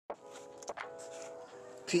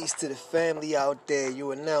Peace to the family out there. You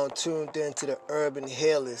are now tuned in to the Urban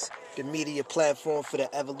Healers, the media platform for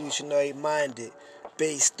the evolutionary minded,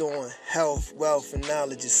 based on health, wealth, and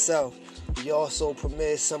knowledge itself. We also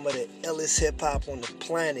premiere some of the illest hip-hop on the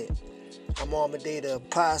planet. I'm Armaday the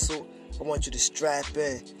Apostle. I want you to strap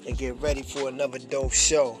in and get ready for another dope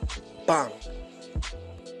show. Bang!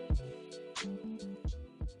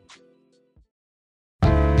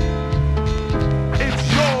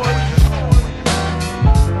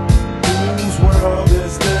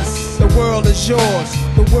 The world is yours.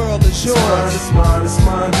 The world is yours. It's mine, it's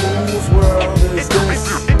mine. Whose world is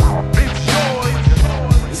this?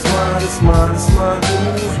 It's mine, it's mine, it's mine.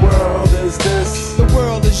 Whose world is this? The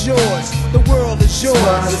world is yours. The world is yours.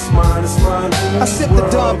 It's mine, it's mine. I sip the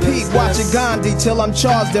Don Pete, watching Gandhi till I'm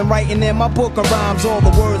charged and writing in my book of rhymes. All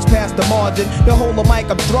the words past the margin. The whole of mic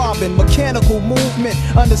I'm throbbing. Mechanical movement,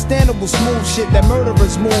 understandable smooth shit that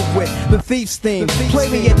murderers move with. The thief's theme. Play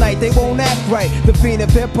me at night, they won't act right. The fiend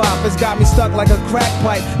of hip hop has got me stuck like a crack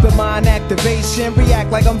pipe. The mind activation,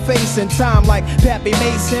 react like I'm facing time like Pappy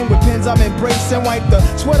Mason. With pins I'm embracing, wipe the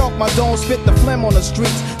sweat off my dome, spit the phlegm on the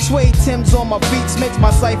streets. Suede Timbs on my feet makes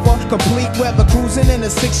my cipher complete. Weather cruising in a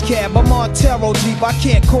 6 cab, I'm on Taro Jeep, I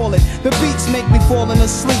can't call it. The beats make me falling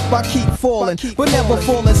asleep, I keep falling, but never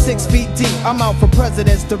falling 6 feet deep. I'm out for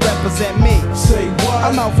presidents to represent me. Say what?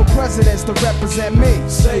 I'm out for presidents to represent me.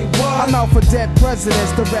 Say what? I'm out for dead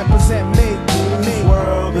presidents to represent me. Whose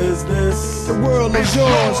world is this? The world is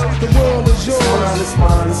yours. The world is yours. It's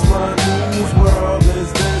mine, it's mine, it's mine. Whose world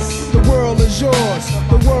is this? The world is yours.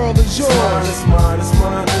 The world is yours. It's mine, it's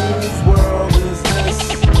mine, it's mine. Whose world is this?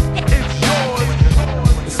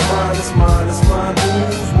 It's mine, it's mine, it's mine.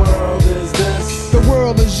 Whose world is this? The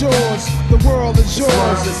world is yours. The world is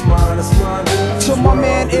yours. It's mine, it's mine, it's mine. To my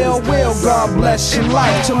man Ill Will, God bless your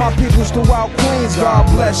life. To my peoples throughout Queens, God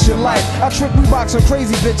bless your life. I trick Reeboks and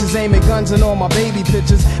crazy bitches, aiming guns and all my baby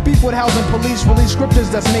pictures. Beef with housing police, release scriptures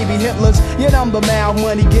that's maybe Hitler's. Yet I'm the mal,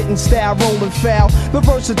 money getting style, rolling foul. The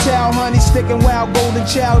versatile honey, sticking wild, golden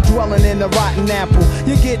child, dwelling in the rotten apple.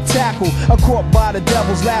 You get tackled, a caught by the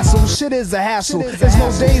devil's lasso. Shit is a hassle. There's no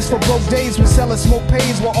days for broke days when selling smoke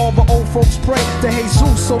pays while all the old folks pray to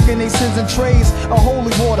Jesus, soaking their sins in trays. A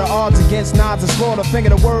holy water, odds against nods and slaughter. Finger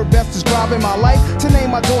the word best describing my life. To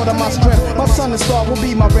name my daughter my strength. My son and star will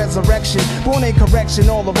be my resurrection. Born in correction,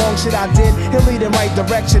 all the wrong shit I did, he'll lead in right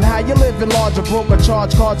direction. How you living large or broke, or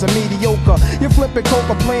charge cards are mediocre. You flipping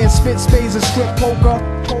coca, playing spit spades and strip poker.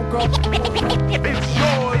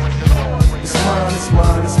 It's mine, it's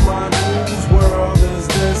mine, it's mine. Whose world is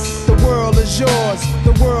this? The world is yours.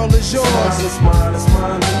 The world is yours. It's mine, it's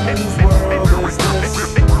mine, whose world is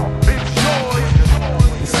this?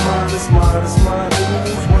 It's mine, it's mine, it's mine,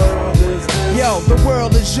 whose world is this? Yo, the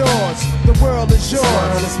world is yours. The world is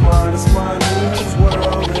yours. It's mine, it's mine, whose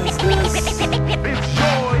world is this?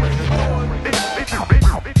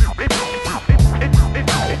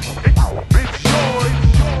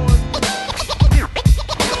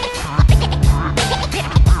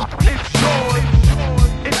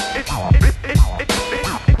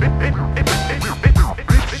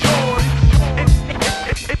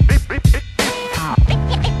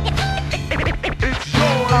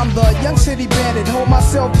 I'm the young city bandit, hold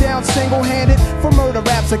myself down single-handed. For murder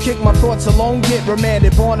raps, I kick my thoughts alone, get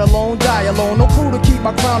remanded. Born alone, die alone, no crew to keep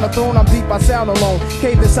my crown a throne. I'm deep, I sound alone.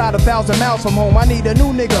 Cave inside 1,000 miles from home. I need a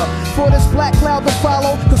new nigga for this black cloud to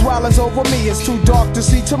follow. Cause while it's over me, it's too dark to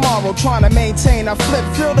see tomorrow. Trying to maintain, I flip,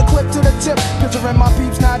 fill the clip to the tip. Picturing my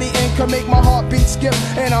peeps, now the income make my heartbeat skip.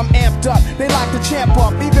 And I'm amped up, they lock the champ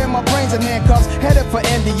up. Even my brains in handcuffs, headed for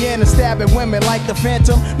Indiana, stabbing women like the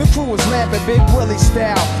Phantom. The crew is lamping, Big Willie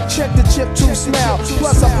style. Check the chip to smell.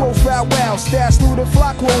 Plus I profile wow. Stash through the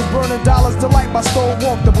flock clothes, burning dollars. Delight my stole,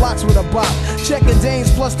 walk the blocks with a bop. Checking dames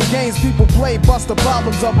plus the games people play. Bust the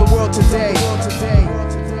problems of the world today. It's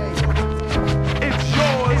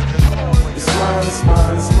mine, it's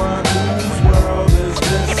mine, it's mine. Whose world is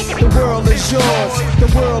this? The world is yours. The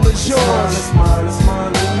world is yours. It's mine, it's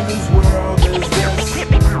mine, whose world is this?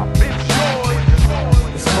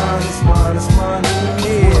 It's mine, it's mine, it's mine.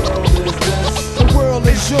 Whose world is this? The world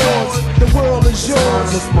is yours. The world is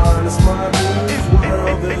yours. It's mine, it's mine, whose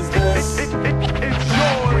world is this?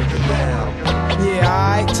 Yeah,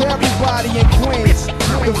 alright. To everybody in Queens,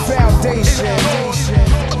 the foundation.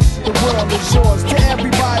 The world is yours. To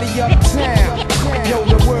everybody uptown, yo,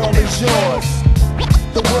 the world is yours.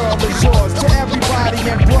 The world is yours. To everybody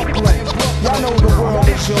in Brooklyn, y'all know the world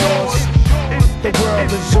is yours. The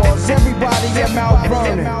world is yours. Everybody in Mount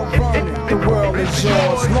Vernon, the world is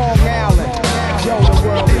yours. Long Island, yo, the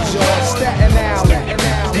world is yours. Staten Island,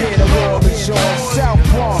 yeah, the world is yours. South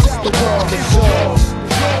Bronx, the world is yours.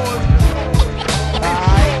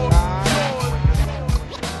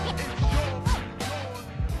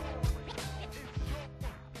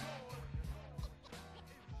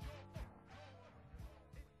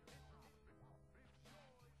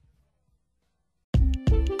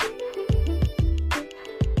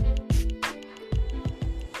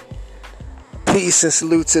 Peace and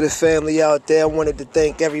salute to the family out there. I wanted to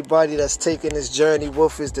thank everybody that's taking this journey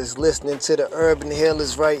with us, that's listening to the Urban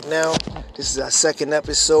Healers right now. This is our second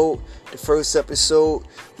episode. The first episode,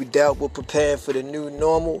 we dealt with preparing for the new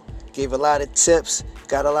normal. Gave a lot of tips,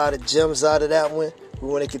 got a lot of gems out of that one. We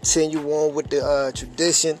want to continue on with the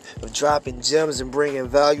tradition of dropping gems and bringing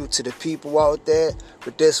value to the people out there.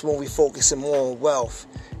 But this one, we focusing more on wealth.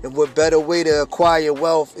 And what better way to acquire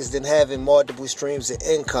wealth is than having multiple streams of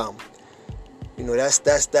income. You know, that's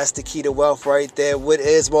the key to wealth right there. What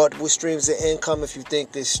is multiple streams of income? If you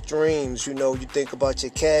think it's streams, you know, you think about your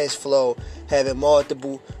cash flow, having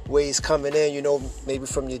multiple ways coming in, you know, maybe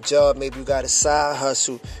from your job, maybe you got a side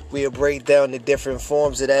hustle. We'll break down the different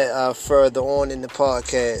forms of that further on in the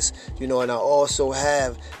podcast. You know, and I also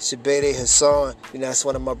have Shabede Hassan, you know, that's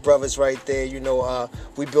one of my brothers right there. You know,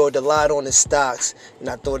 we build a lot on the stocks, and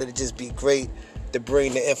I thought it'd just be great to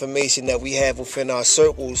bring the information that we have within our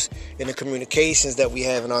circles and the communications that we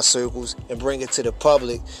have in our circles and bring it to the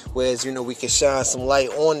public, whereas, you know, we can shine some light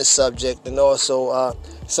on the subject, and also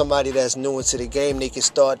somebody that's new into the game, they can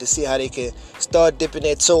start to see how they can start dipping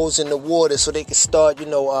their toes in the water so they can start, you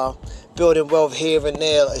know, building wealth here and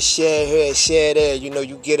there, a share here, a share there. You know,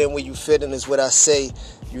 you get in where you fit in is what I say.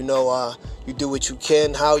 You know, you do what you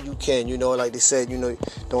can, how you can. You know, like they said, you know,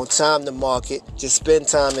 don't time the market, just spend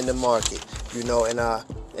time in the market. You know,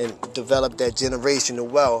 and develop that generational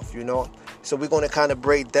wealth. You know, so we're going to kind of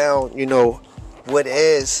break down, you know, what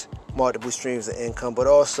is multiple streams of income, but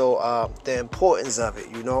also the importance of it.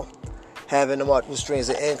 You know, having the multiple streams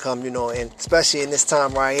of income. You know, and especially in this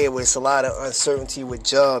time right here, where it's a lot of uncertainty with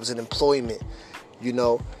jobs and employment. You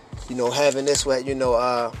know, having this way, you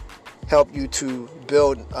know, help you to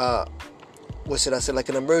build, like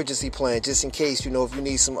an emergency plan, just in case, you know, if you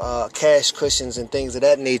need some cash cushions and things of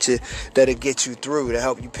that nature that'll get you through, to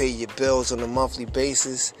help you pay your bills on a monthly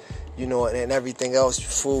basis, you know, and everything else,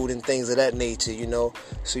 food and things of that nature, you know.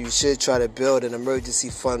 So you should try to build an emergency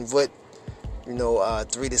fund with, you know,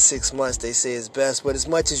 3 to 6 months, they say is best, but as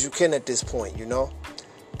much as you can at this point, you know.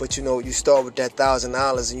 But, you know, you start with that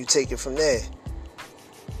 $1,000 and you take it from there.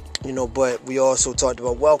 You know, but we also talked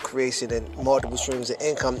about wealth creation and multiple streams of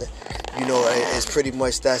income. You know, it's pretty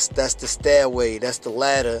much that's the stairway, that's the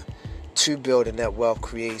ladder to building that wealth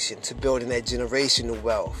creation, to building that generational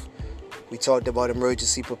wealth. We talked about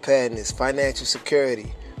emergency preparedness, financial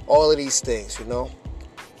security, all of these things, you know.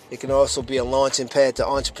 It can also be a launching pad to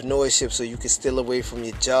entrepreneurship, so you can steal away from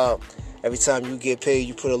your job. Every time you get paid,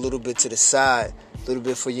 you put a little bit to the side. A little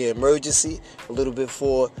bit for your emergency, a little bit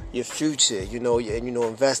for your future, you know, and, you know,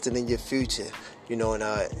 investing in your future, you know,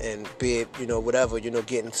 and be it, you know, whatever, you know,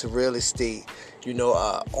 getting into real estate, you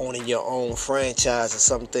know, owning your own franchise or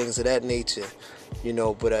some things of that nature, you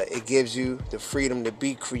know, but it gives you the freedom to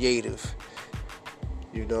be creative,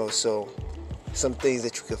 you know, so some things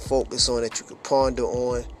that you can focus on, that you can ponder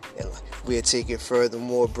on, and we'll take it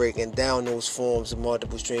furthermore, breaking down those forms of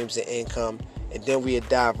multiple streams of income. And then we'll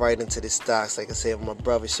dive right into the stocks. Like I said, with my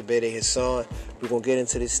brother Shabede Hassan, we're going to get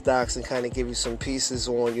into the stocks and kind of give you some pieces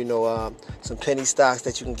on, you know, some penny stocks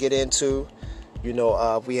that you can get into. You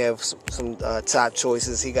know, we have some top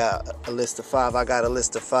choices. He got a list of 5. I got a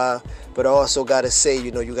list of 5. But I also got to say,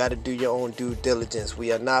 you know, you got to do your own due diligence.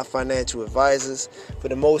 We are not financial advisors. For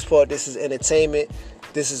the most part, this is entertainment.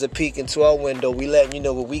 This is a peek into our window. We letting you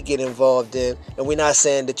know what we get involved in. And we're not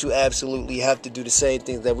saying that you absolutely have to do the same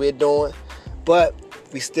things that we're doing. But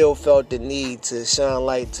we still felt the need to shine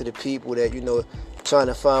light to the people that, you know, trying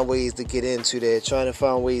to find ways to get into that, trying to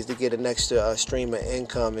find ways to get an extra stream of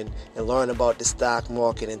income and learn about the stock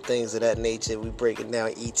market and things of that nature. We breaking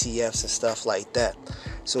down ETFs and stuff like that.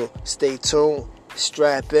 So stay tuned,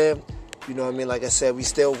 strap in. You know what I mean? Like I said, we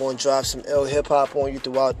still going to drop some ill hip-hop on you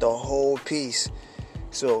throughout the whole piece.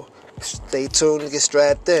 So stay tuned and get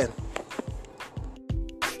strapped in.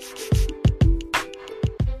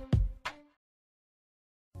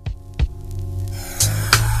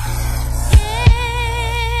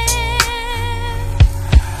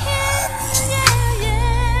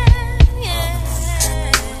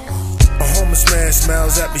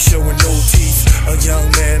 Smiles at me showing no teeth. A young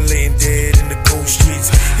man laying dead in the cold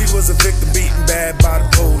streets. He was a victim beaten bad by the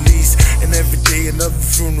police. And every day another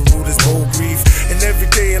funeral, there's more grief. And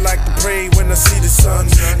every day I like to pray when I see the sun.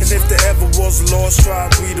 And if there ever was a lost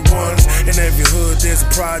tribe, we the ones. In every hood there's a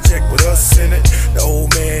project with us in it. The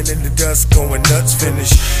old man in the dust going nuts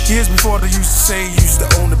finish. Years before they used to say you used to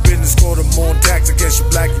own a business, called them on tax. I guess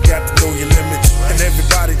you're black, you got to know your limits. And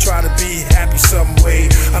everybody try to be happy some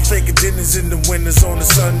way. I'm thinking dinners in the winters on a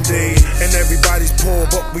Sunday. And everybody's poor,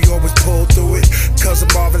 but we always pull through it. Because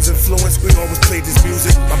of Marvin's influence, we always played this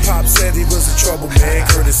music. My pop said he was a trouble man,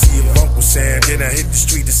 courtesy of Uncle Sam. Then I hit the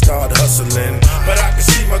street and started hustling. But I can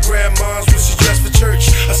see my grandma's when she dressed for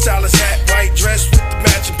church. A stylish hat, white dress with the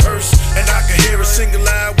matching purse. And I can hear her sing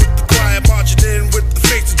aloud with the choir marching in with the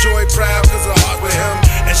face of joy, proud cause her heart with him.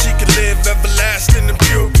 And she can live everlasting in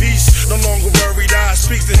pure peace. No longer worried, I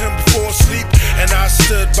speak to him before sleep. And I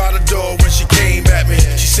stood by the door when she came at me.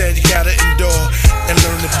 She said you gotta endure and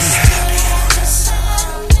learn to be happy.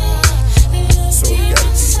 So you gotta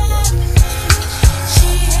be happy.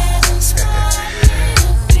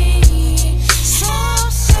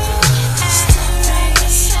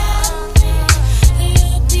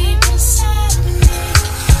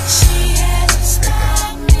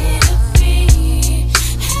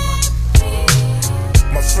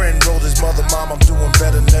 Mother, mom, I'm doing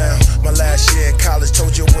better now. My last year in college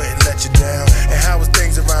told you I wouldn't let you down. And how was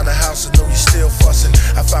things around the house? I know you still fussing.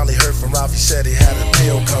 I finally heard from Ralph, he said he had a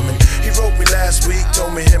deal coming. He wrote me last week,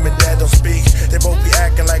 told me him and dad don't speak. They both be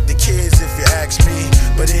acting like the kids if you ask me.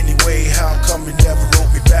 But anyway, how come you never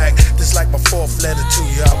wrote me back? This like my fourth letter to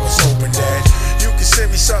you, I was hoping that you can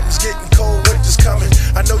send me something's getting cold, winter's coming.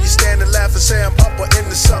 I know you stand and laugh and say I'm up or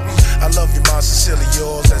into something. I love you, Mom, sincerely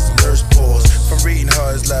yours, as the nurse paused. From reading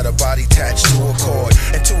hers letter, body attached to a cord.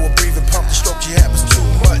 And to a breathing pump, the stroke she had was too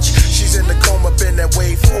much. She's in the coma, been that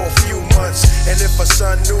way for a few months. And if her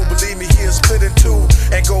son knew, believe me, he'll split in two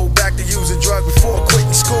and go back to using drugs before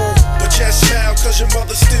quitting school. But just smile, cause your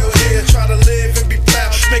mother's still here. Try to live and be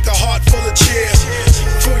proud, make a heart full of cheer.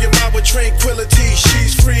 Fill your mind with tranquility,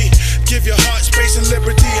 she's free. Give your heart space and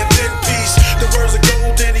liberty and then peace. The words of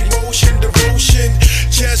gold and emotion, devotion.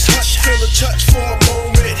 Just hush, feel a touch for a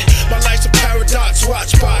moment. My life's a paradox,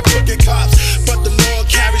 watched by crooked cops. But the Lord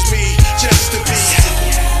carries me just to be happy.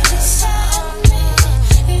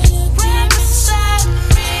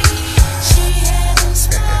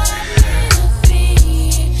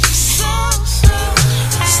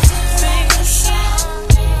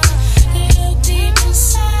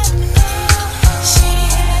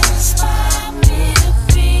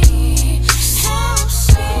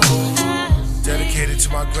 Dedicated to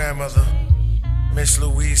my grandmother, Miss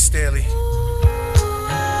Louise Staley. I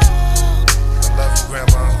love you,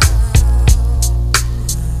 Grandma.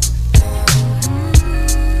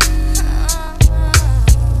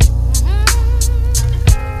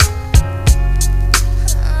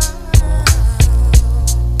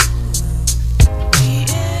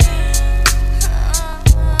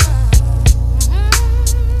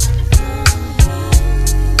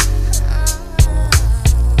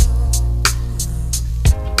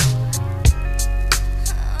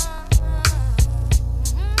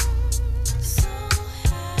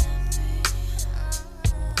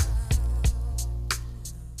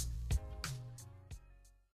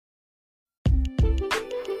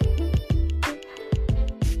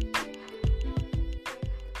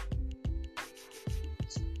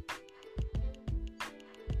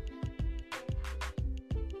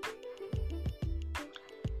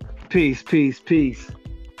 Peace, peace, peace.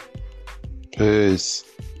 Peace.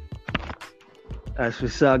 That's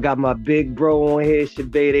what's up. Got my big bro on here,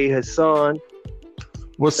 Shabade Hassan.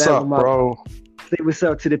 What's up, bro? Say what's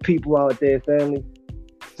up to the people out there, family.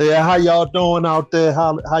 Yeah, how y'all doing out there?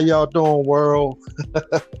 How y'all doing, world?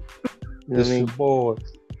 This your boy.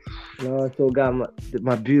 I also got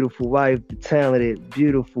my beautiful wife, the talented,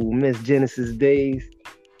 beautiful Miss Genesis Days.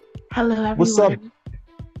 Hello, everyone. What's up?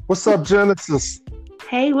 What's up, Genesis?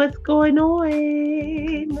 Hey, what's going on?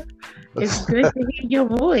 It's good to hear your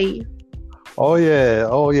voice. Oh yeah.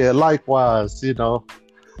 Likewise, I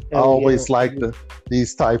always like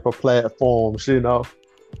these type of platforms,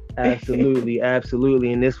 Absolutely.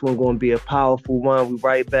 And this one going to be a powerful one. We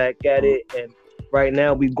right back at it, and right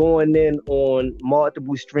now we going in on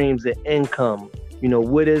multiple streams of income.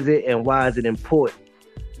 What is it and why is it important?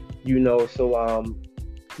 So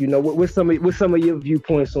what's some of your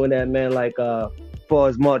viewpoints on that, man? Like as far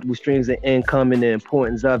as multiple streams of income and the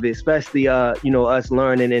importance of it, especially us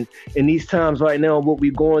learning and in these times right now what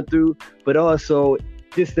we're going through, but also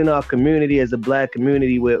just in our community as a Black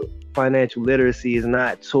community where financial literacy is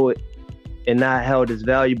not taught and not held as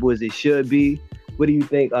valuable as it should be. What do you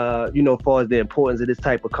think, as far as the importance of this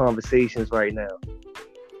type of conversations right now?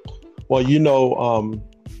 Well,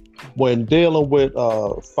 when dealing with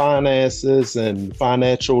finances and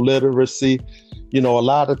financial literacy, a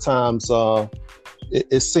lot of times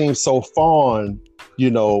it seems so foreign,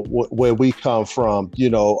 where we come from.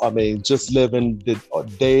 Just living the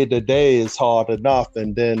day to day is hard enough,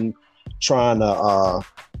 and then trying to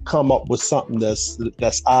come up with something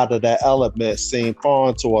that's out of that element seem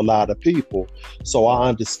foreign to a lot of people. So I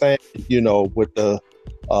understand, with the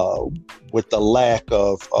lack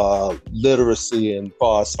of literacy and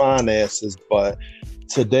far as finances, but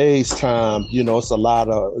today's time, it's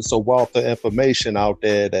a wealth of information out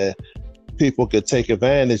there that people could take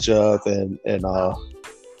advantage of, and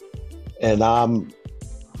I'm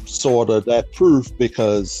sort of that proof,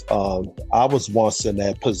 because I was once in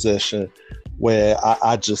that position where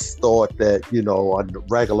I just thought that, a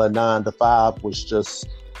regular 9 to 5 was just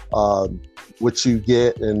what you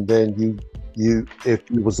get, and then you if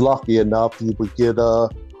you was lucky enough, you would get a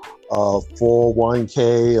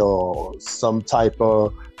 401k or some type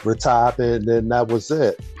of retirement, and then that was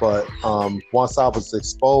it. But once I was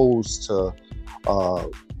exposed to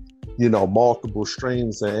multiple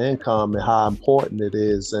streams of income and how important it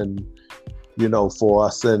is, and for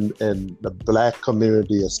us in the Black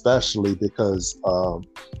community especially, because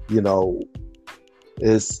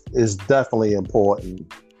it's definitely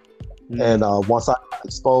important. And once I got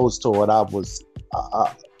exposed to it,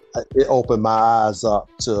 it opened my eyes up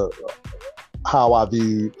to how I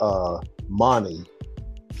view money.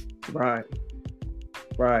 Right.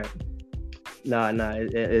 Nah,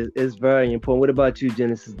 it's very important. What about you,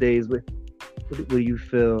 Genesis Days? What do you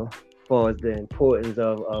feel as far as the importance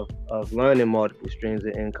of learning multiple streams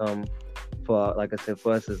of income for, like I said,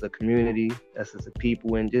 for us as a community, us as a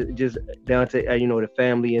people, and just down to the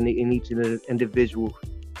family and in each individual?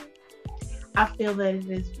 I feel that it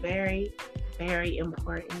is very, very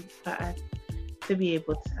important for us to be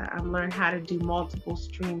able to learn how to do multiple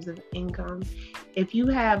streams of income. If you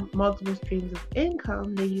have multiple streams of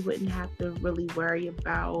income, then you wouldn't have to really worry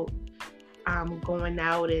about going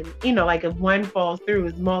out and, like if one falls through,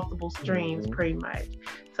 it's multiple streams pretty much.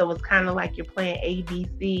 So it's kind of like you're playing A, B,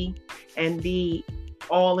 C, and D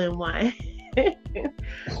all in one.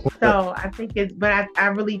 So I think but I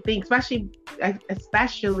really think, especially,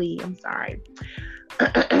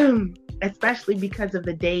 especially because of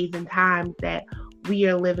the days and times that we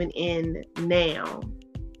are living in now.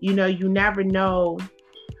 You never know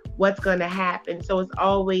what's going to happen. So it's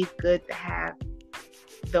always good to have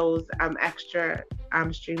those extra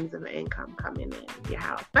streams of income coming in your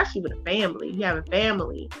house, especially with a family. You have a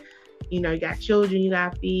family, you got children you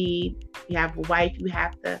got to feed. You have a wife you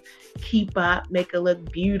have to keep up, make her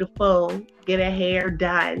look beautiful, get her hair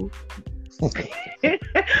done,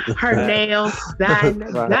 her nails done.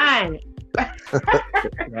 Right.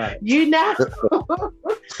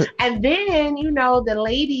 And then the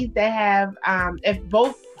ladies that have if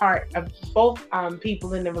both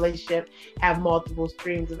people in the relationship have multiple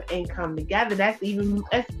streams of income together, that's even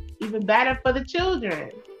better for the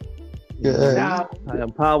children. Yeah.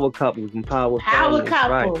 Power couples and power couple,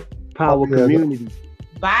 right. Power community.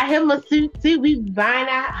 Buy him a suit too. We buying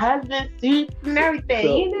our husband suits and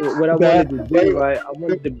everything. So what I wanted to do, right? I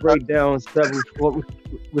wanted to break down several.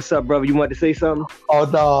 What's up, brother? You want to say something? Oh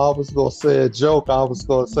no, I was gonna say a joke. I was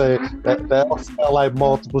gonna say that don't sound like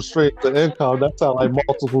multiple streams of income. That sounds like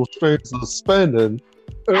multiple streams of spending.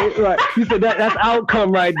 Right. You said that's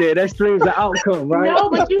outcome right there. That streams of outcome, right? No,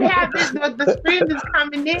 but you have the streams is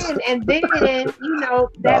coming in, and then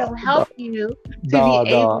that'll help you to be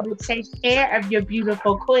able to take care of your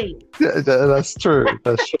beautiful queen. Yeah, that's true.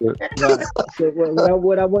 That's true. Right. So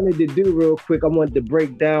what I wanted to do real quick, I wanted to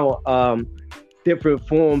break down different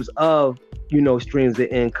forms of streams of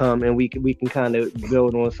income, and we can kind of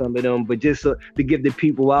build on some of them. But just to give the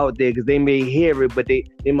people out there, because they may hear it, but they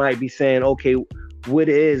might be saying, okay, what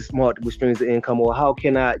is multiple streams of income, or how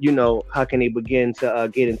can they begin to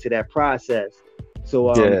get into that process? So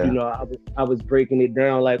I was breaking it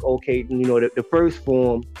down like, okay, the first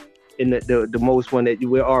form, and the most one that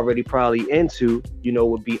we're already probably into,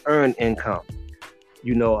 would be earned income.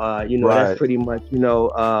 Right. That's pretty much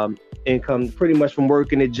income pretty much from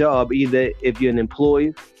working a job, either if you're an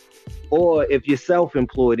employee or if you're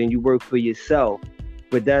self-employed and you work for yourself.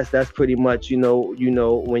 But that's pretty much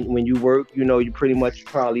when you work, you pretty much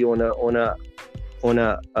probably on a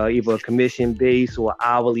either a commission base or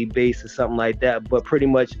hourly base or something like that. But pretty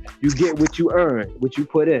much you get what you earn, what you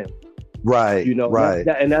put in. Right. Right.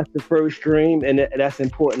 And that's the first stream, and that's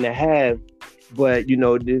important to have. But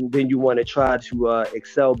then you want to try to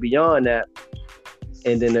excel beyond that.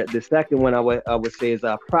 And then the second one I would say is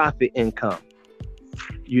profit income.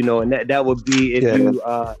 And that would be if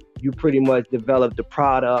you pretty much develop the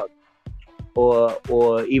product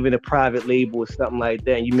or even a private label or something like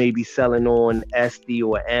that. And you may be selling on Etsy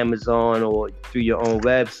or Amazon or through your own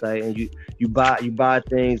website, and you buy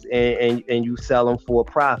things and you sell them for a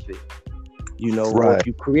profit. You know, or Right. if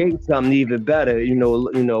you create something even better,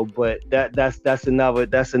 but that's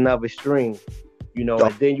another stream,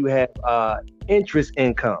 and then you have interest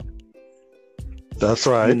income. That's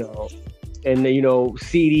right. And then,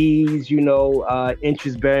 CDs,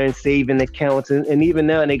 interest bearing saving accounts, and even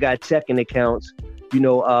now they got checking accounts.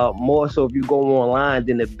 More so if you go online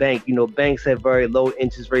than the bank. Banks have very low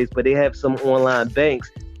interest rates, but they have some online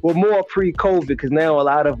banks. Well, more pre-COVID, because now a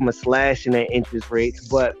lot of them are slashing their interest rates,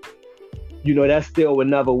 but that's still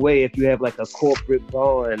another way. If you have like a corporate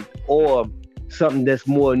bond or something that's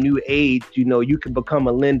more new age, you can become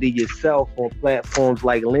a lender yourself on platforms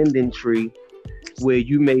like LendingTree, where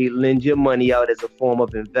you may lend your money out as a form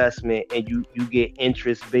of investment, and you get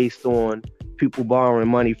interest based on people borrowing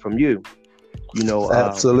money from you.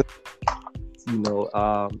 Absolutely.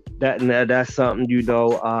 That's something. You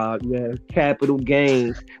have capital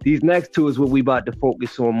gains. These next two is what we about to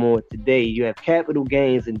focus on more today. You have capital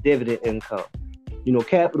gains and dividend income.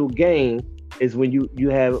 Capital gain is when you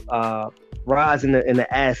have rise in the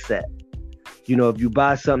asset. If you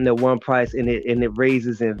buy something at one price and it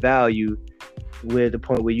raises in value, we're at the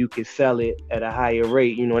point where you can sell it at a higher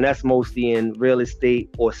rate. And that's mostly in real estate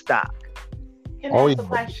or stock. Can I ask a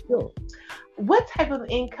question? What type of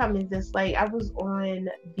income is this? Like, I was on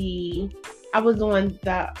the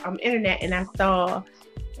internet and I saw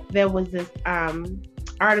there was this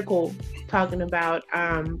article talking about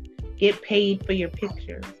get paid for your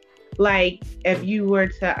pictures. Like, if you were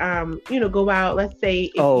to go out, let's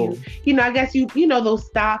say if I guess those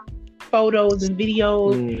stock photos and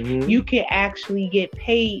videos, mm-hmm. you can actually get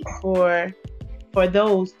paid for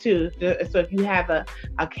those too. So if you have a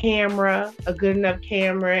camera, a good enough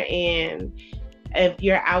camera, and if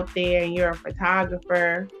you're out there and you're a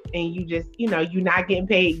photographer and you just, you're not getting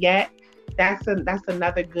paid yet, that's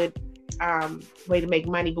another good way to make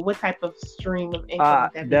money. But what type of stream of income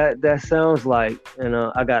that sounds like,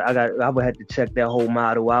 I would have to check that whole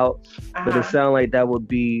model out, but it sounds like that would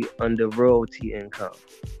be under royalty income.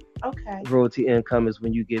 Okay. Royalty income is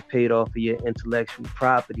when you get paid off of your intellectual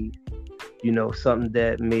property, something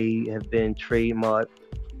that may have been trademarked,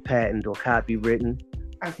 patent, or copywritten.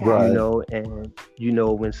 Okay. Right. And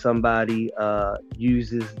when somebody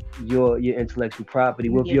uses your intellectual property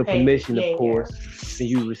with your permission, of course, then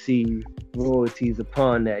you receive royalties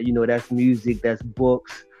upon that. That's music, that's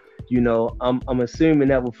books. I'm assuming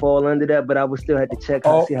that would fall under that, but I would still have to check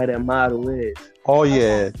out see how that model is. Oh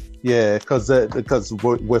yeah, yeah, because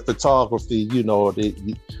with photography,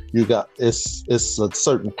 you got it's a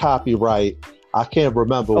certain copyright. I can't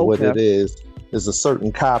remember what it is. There's a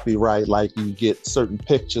certain copyright, like you get certain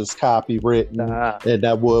pictures copywritten, and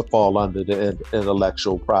that would fall under the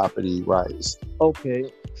intellectual property rights. Okay,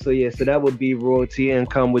 so that would be royalty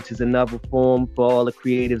income, which is another form for all the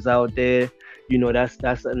creatives out there.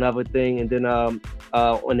 That's another thing. And then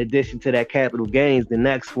in addition to that capital gains, the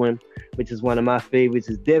next one, which is one of my favorites,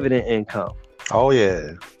 is dividend income. Oh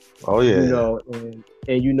yeah. That's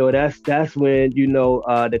when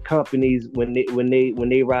the companies, when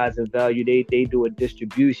they rise in value, they do a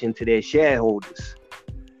distribution to their shareholders.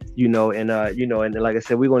 And like I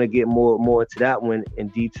said, we're going to get more into that one in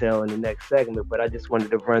detail in the next segment. But I just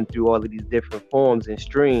wanted to run through all of these different forms and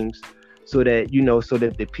streams, so that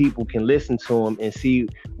the people can listen to them and see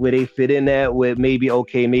where they fit in at, where maybe what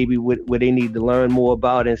they need to learn more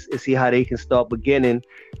about, and see how they can start beginning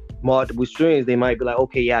multiple streams. They might be like,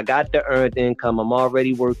 okay, yeah, I got the earned income. I'm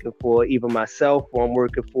already working for either myself or I'm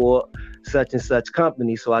working for such and such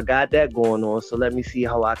company. So I got that going on. So let me see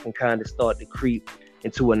how I can kind of start to creep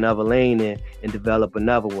into another lane and develop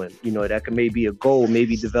another one. That could maybe a goal,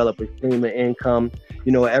 maybe develop a stream of income,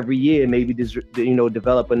 every year, maybe just,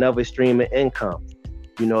 develop another stream of income.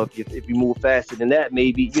 If you move faster than that,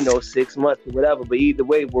 maybe, 6 months or whatever, but either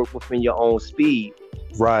way, work within your own speed.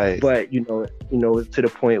 Right. But, to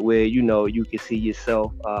the point where, you can see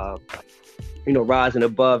yourself, rising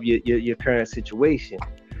above your current situation.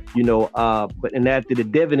 But after the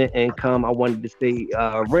dividend income, I wanted to say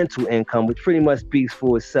rental income, which pretty much speaks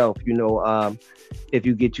for itself. If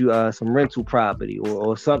you get you some rental property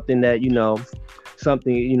or something that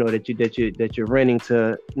that you're renting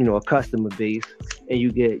to a customer base, and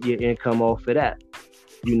you get your income off of that.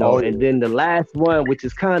 And then the last one, which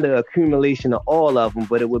is kind of accumulation of all of them,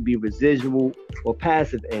 but it would be residual or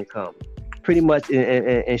passive income. Pretty much,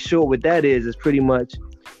 in short, what that is pretty much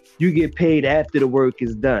you get paid after the work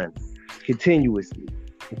is done, continuously.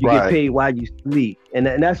 You get paid while you sleep, and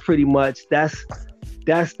that's pretty much that's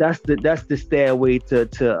the stairway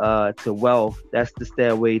to wealth. That's the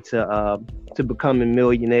stairway to becoming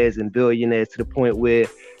millionaires and billionaires, to the point where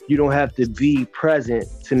you don't have to be present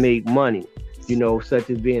to make money. such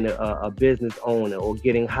as being a business owner or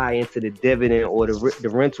getting high into the dividend or the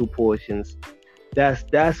rental portions.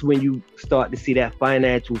 That's when you start to see that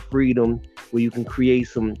financial freedom where you can create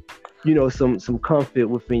some comfort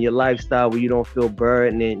within your lifestyle where you don't feel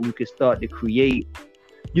burdened, and you can start to create,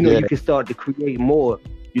 you can start to create more,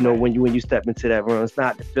 when you step into that room. It's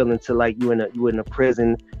not the feeling to like you in a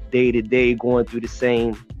prison day to day going through the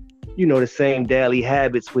same daily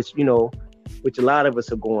habits, which a lot of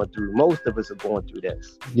us are going through. Most of us are going through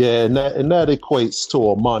this. Yeah, and that equates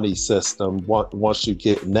to a money system. Once you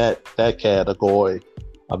get in that category,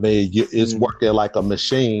 I mean, it's working like a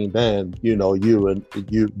machine. Then you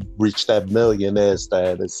reach that millionaire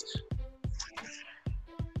status.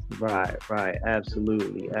 Right,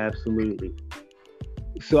 absolutely.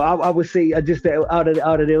 So I would say, just out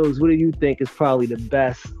of those, what do you think is probably the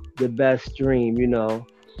best stream?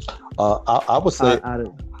 I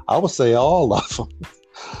would say all of them.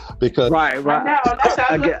 Because right.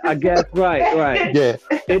 I guess right. Yeah.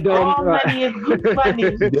 It don't. All money is good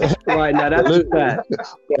money. Yeah. Right, now that's a fact.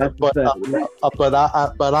 But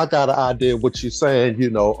I got an idea what you're saying.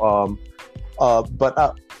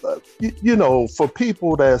 For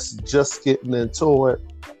people that's just getting into it,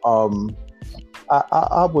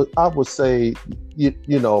 I would say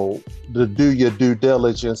to do your due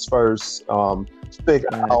diligence first.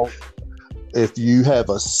 Figure out if you have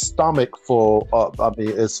a stomach for,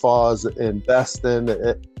 as far as investing,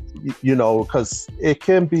 because it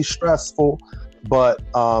can be stressful, but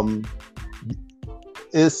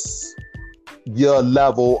it's your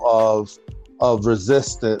level of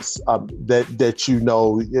resistance that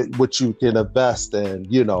what you can invest in.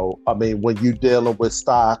 When you're dealing with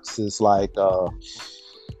stocks, it's like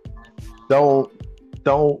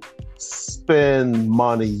don't spend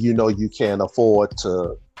money you can't afford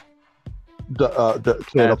to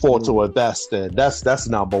afford to invest in. That's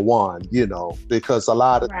number one, because a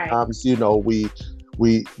lot of times we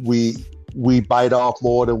bite off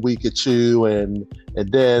more than we could chew, and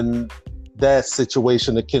then that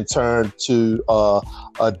situation can turn to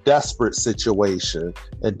a desperate situation,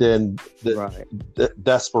 and then the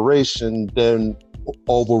desperation then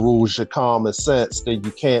overrules your common sense. Then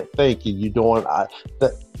you can't think, and you're doing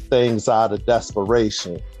things out of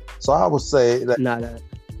desperation. So I would say that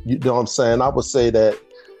you know what I'm saying? I would say that,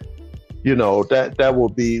 that will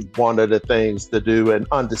be one of the things to do, and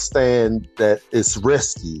understand that it's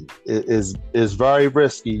risky. It is very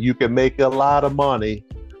risky. You can make a lot of money,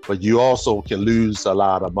 but you also can lose a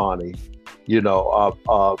lot of money.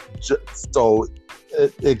 So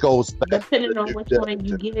it goes back. Depending on which one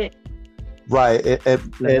you get. Right.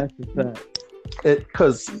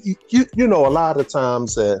 Because a lot of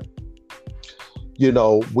times that,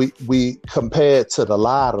 we compare it to the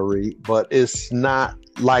lottery, but it's not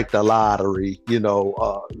like the lottery.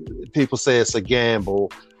 People say it's a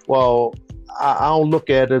gamble. Well, I don't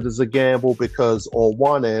look at it as a gamble, because on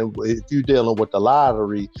one end, if you're dealing with the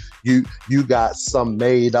lottery, you got some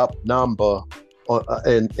made up number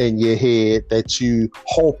in your head that you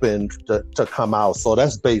hoping to come out. So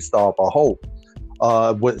that's based off of hope.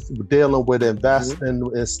 With dealing with investing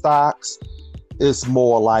in stocks, it's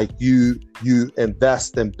more like you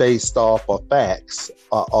investing based off of facts,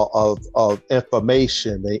 of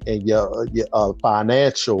information, and your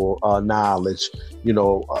financial knowledge.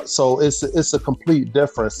 So it's a complete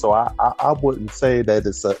difference. So I wouldn't say that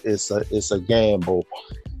it's a gamble,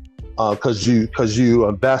 because you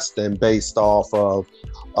investing based off of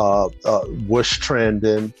what's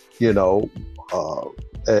trending,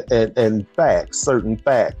 and facts, certain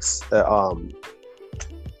facts.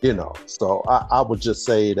 So I would just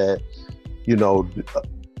say that,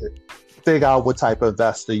 figure out what type of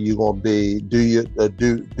investor you're gonna be. Do your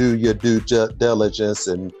due diligence,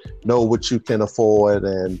 and know what you can afford,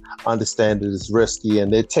 and understand that it's risky,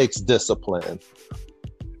 and it takes discipline.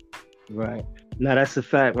 Right. Now that's a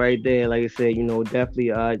fact right there. Like I said,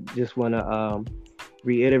 definitely. I just want to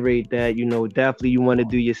reiterate that. Definitely you want to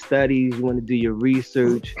do your studies, you want to do your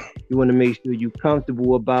research, you want to make sure you're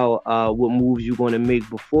comfortable about what moves you're going to make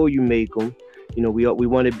before you make them. We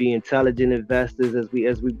want to be intelligent investors as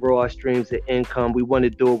we grow our streams of income. We want to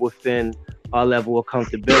do it within our level of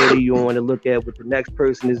comfortability. You don't want to look at what the next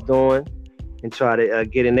person is doing and try to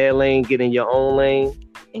get in their lane, get in your own lane.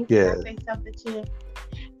 And can I say something too?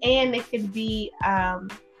 And it could be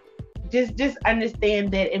just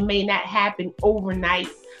understand that it may not happen overnight.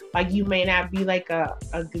 Like you may not be like a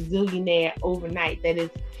gazillionaire overnight. That is,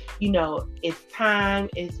 it's time,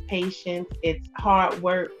 it's patience, it's hard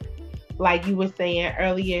work. Like you were saying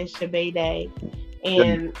earlier, Shabade,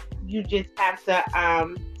 and you just have to.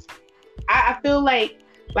 I feel like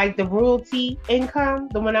like the royalty income,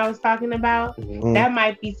 the one I was talking about, that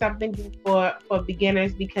might be something for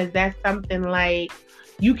beginners, because that's something like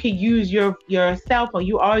you can use your cell phone.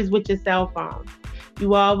 You always with your cell phone.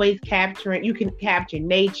 You always capturing. You can capture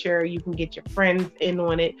nature. You can get your friends in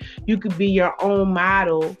on it. You could be your own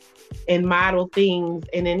model and model things,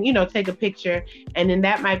 and then take a picture, and then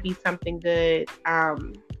that might be something good,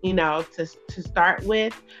 to start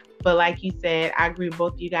with. But like you said, I agree with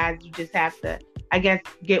both of you guys. You just have to, I guess,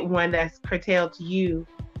 get one that's curtailed to you,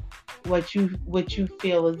 what you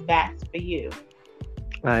feel is best for you.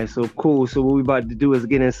 All right, so cool. So what we about to do is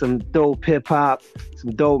get in some dope hip hop,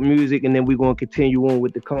 some dope music, and then we're gonna continue on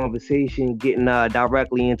with the conversation, getting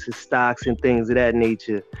directly into stocks and things of that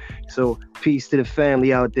nature. So peace to the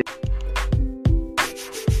family out there.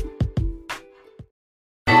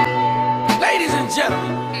 Ladies and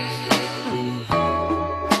gentlemen,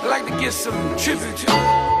 I'd like to give some tribute to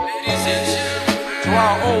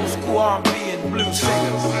our old school R&B and blues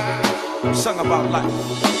singers who sung about life.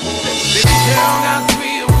 Baby girl got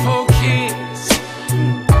 3 or 4 kids.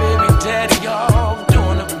 Baby daddy off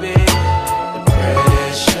doing a big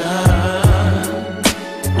depression.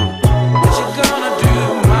 What you gonna do,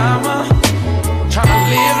 mama? Trying to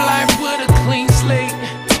live life with a clean slate.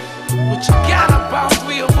 What you got about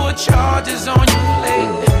 3 or 4 charges on your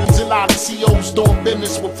plate? A lot of COs doing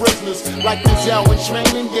business with prisoners like Denzel and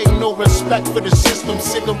Training. They no respect for the system.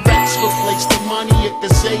 Cigarettes replace the money it can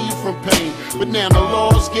save from pain. But now the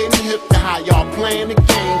law's getting hip to how y'all playing the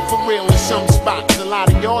game. For real, in some spots, a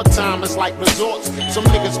lot of your time is like resorts. Some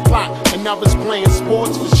niggas plot and others playing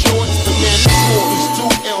sports for shorts. But man, this war is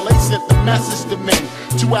too ill. They sent the message to men.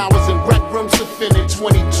 2 hours in rec rooms offended,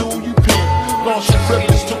 22 you pin. Lost your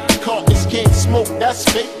privilege, took the carcass, can't smoke, that's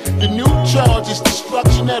fake. The new charge is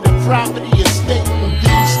destruction of the property estate. In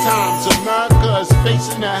these times, America is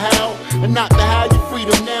facing a hell, and not to have your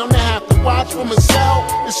freedom now, to have to watch from a cell.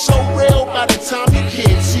 It's so real by the time your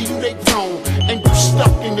kids see you, they grown, and you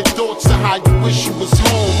stuck in the thoughts of how you wish you was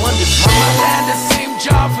home. Understand? Mama had the same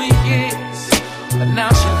job for years, but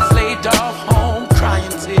now she's laid off home,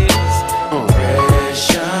 crying tears.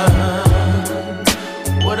 Depression.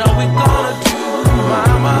 What are we gonna do,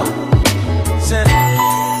 mama? Said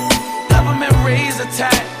government raise the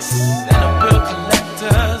tax, and the bill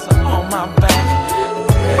collectors are on my back.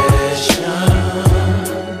 Depression.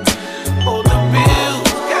 Oh, the bills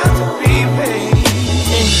got to be paid.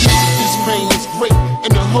 And this pain is great.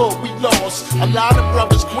 In the hood we lost. A lot of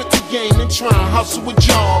brothers quit the game and try and hustle a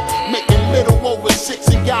job, making little over 6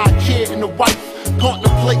 and got a kid and a wife.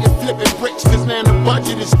 Contemplating flipping bricks, cause now the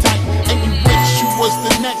budget is tight. And you wish you was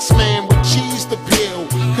the next man with cheese to peel.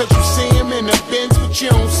 Cause you see him in the Benz, but you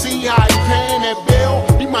don't see how he paying that bill.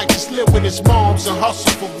 He might just live with his moms and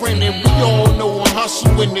hustle for rent. And we all know a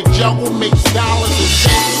hustle in the jungle makes dollars and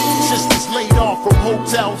cents. Sisters laid off from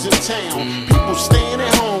hotels in town. People staying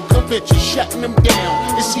at home, conventions shutting them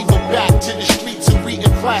down. It's either back to the streets and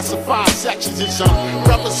reading classified sections. And some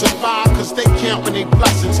brothers survive cause they counting their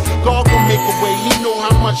blessings. God gon' make a way, he know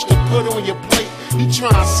how much to put on your plate. He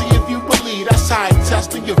tryna see if you believe, that's how he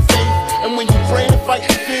testing your faith. And when you pray and fight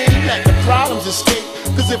your fear, you let the problems escape.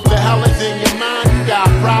 Cause if the hell is in your mind, you got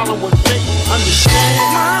a problem with faith. Understand?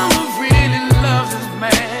 Mama really loves his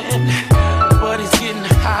man, but he's getting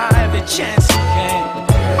high every chance he can.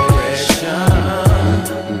 Depression.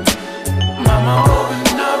 Mama,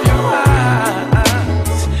 open up your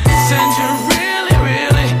eyes. Since you really,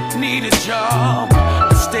 really need a job,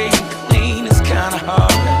 staying clean is kinda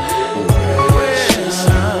hard.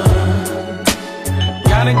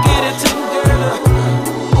 Gotta get it together.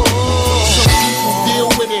 Some people deal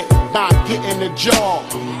with it by getting a job.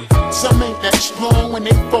 Some ain't that strong when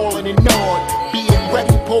they falling and gnawed. Being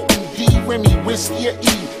ready, potent D, Remy, whiskey or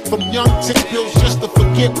E. From young take pills just to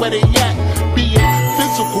forget where they at. Being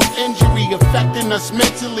physical injury affecting us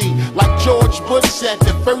mentally. Like George Bush said,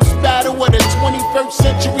 the first battle of the 21st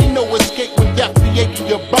century. No escape when death be aching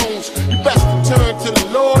your bones. You best to turn to the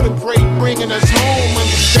Lord and pray, bringing us home.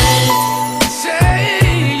 Understand?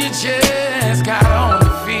 Say you just got on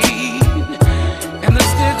your feet, and the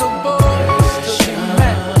sticker boys still be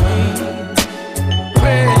mad at me.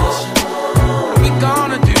 What are we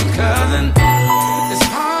gonna do, cousin? It's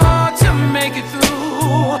hard to make it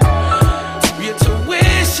through. Your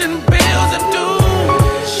tuition bills are due.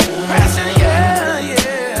 Pressing,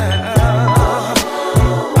 yeah.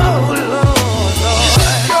 Oh, Lord.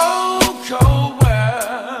 Cold, cold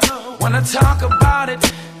world. When I talk about it,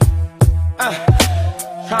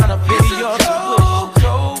 trying to pity your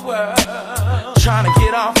cold world. Trying to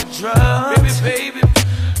get off the drugs, baby.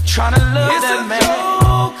 Trying to love that man.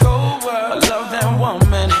 Cold world. I love that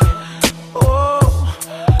woman. Oh,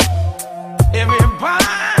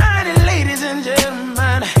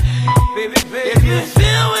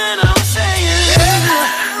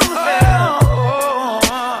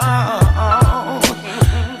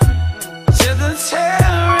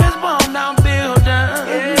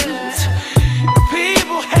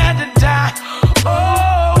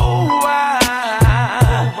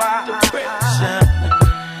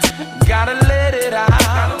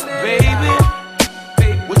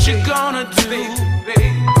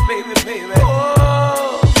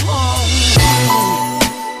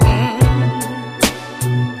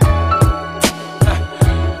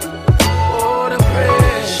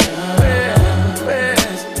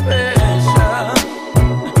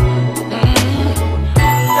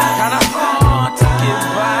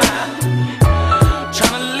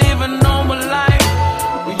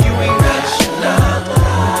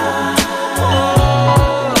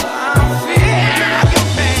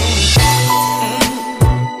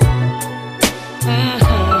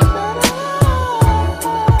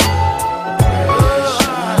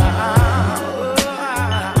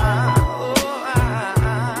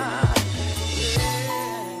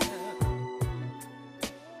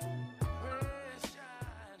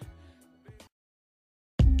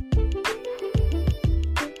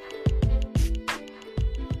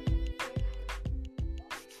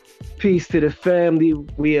 Peace to the family.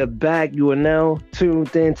 We are back. You are now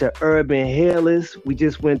tuned in to Urban Healers. We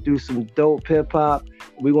just went through some dope hip hop.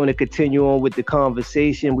 We're going to continue on with the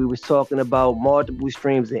conversation. We was talking about multiple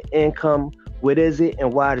streams of income. What is it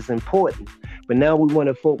and why it's important? But now we want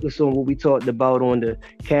to focus on what we talked about on the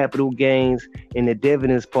capital gains and the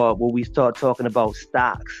dividends part, where we start talking about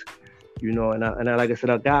stocks. You know, and I like I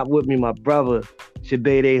said, I got with me my brother,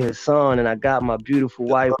 Shabede Hassan, and I got my beautiful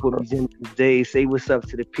wife with me, Jim today. Say what's up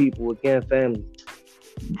to the people again, family.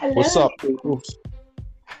 Hello. What's up, people?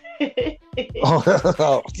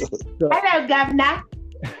 Hello, Governor.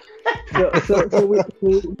 So we're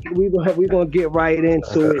gonna get right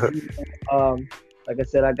into it. Like I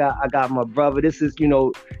said, I got my brother. This is,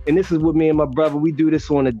 and this is what me and my brother, we do this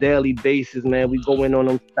on a daily basis, man. We go in on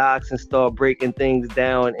them stocks and start breaking things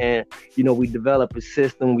down, and we develop a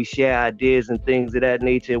system. We share ideas and things of that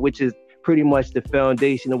nature, which is pretty much the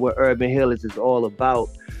foundation of what Urban Healers is all about.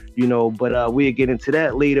 But we'll get into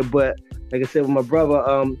that later. But like I said, with my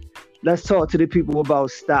brother, let's talk to the people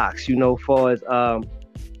about stocks. Far as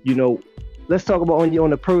let's talk about on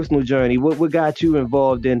the personal journey. What got you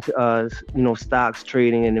involved in stocks,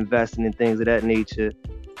 trading, and investing in things of that nature,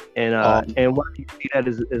 and why do you see that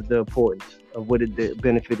as the importance of what it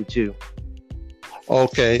benefited you?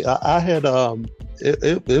 Okay, I had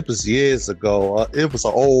it was years ago. It was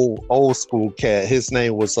an old school cat. His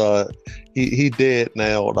name was he dead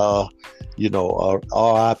now.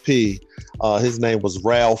 R.I.P. His name was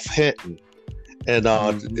Ralph Hinton, and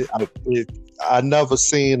I never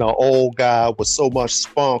seen an old guy with so much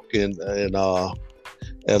spunk and a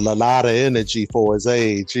lot of energy for his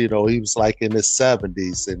age. He was like in his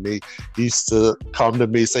 70s, and he used to come to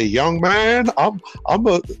me and say, "Young man, I'm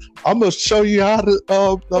gonna show you how to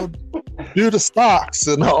do the stocks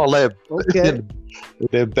and all that." Okay. And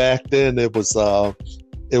then back then it was I'm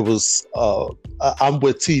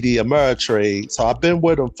with TD Ameritrade, so I've been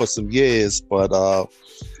with them for some years, but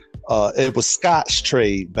it was Scotch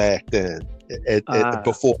Trade back then.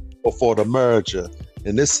 Before the merger,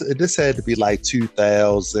 and this had to be like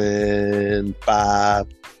 2005,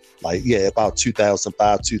 about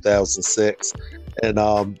 2005, 2006,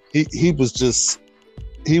 and he was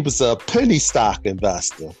a penny stock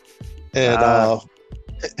investor, and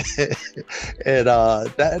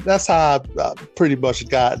that's how I pretty much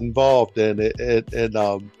got involved in it, and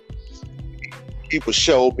he would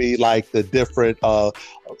show me like the different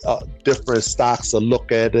stocks to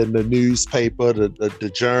look at in the newspaper,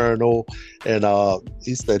 the journal, and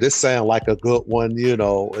he said, "This sounds like a good one,"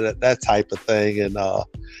 that type of thing,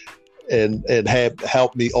 and had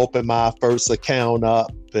helped me open my first account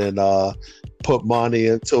up and put money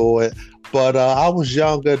into it. But I was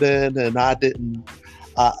younger then, and I didn't.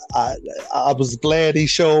 I was glad he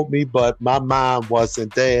showed me, but my mind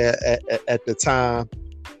wasn't there at the time,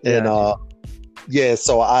 and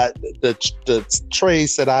so the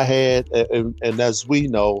trades that I had, and as we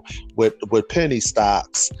know, with penny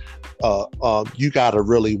stocks, you got to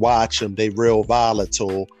really watch them. They real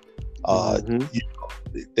volatile.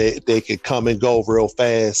 They can come and go real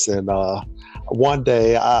fast. And one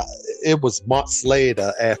day, it was months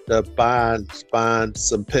later after buying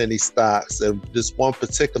some penny stocks, and this one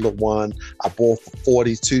particular one I bought for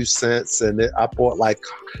 42 cents, and I bought like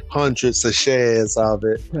hundreds of shares of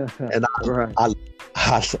it. And I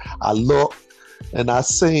looked and I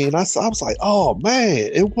was like, oh man,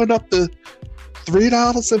 it went up to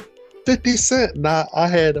 $3.50, and I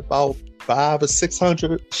had about 500 or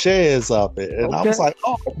 600 shares of it, and I was like,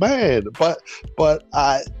 oh man, but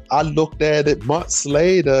I looked at it months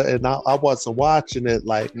later, and I wasn't watching it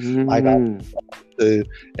like I to,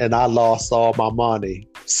 and I lost all my money.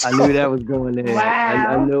 So, I knew that was going there.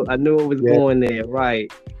 Wow. I knew it was going there.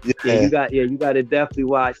 Right. Yeah. You got to definitely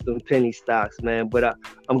watch them penny stocks, man. But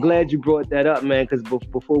I'm glad you brought that up, man, because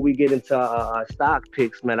before we get into our stock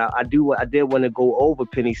picks, man, I did want to go over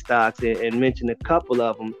penny stocks and mention a couple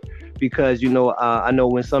of them, because I know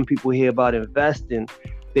when some people hear about investing,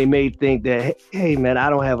 they may think that, hey man, I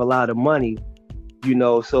don't have a lot of money,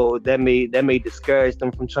 so that may discourage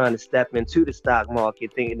them from trying to step into the stock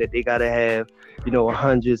market, thinking that they gotta have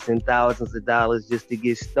hundreds and thousands of dollars just to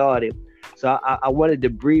get started. So I wanted to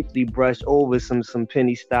briefly brush over some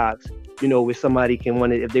penny stocks, where somebody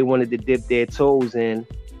if they wanted to dip their toes in,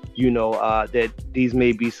 that these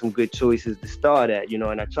may be some good choices to start at,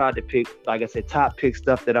 and I tried to pick, like I said, top pick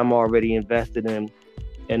stuff that I'm already invested in,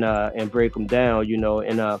 and break them down,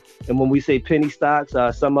 and when we say penny stocks,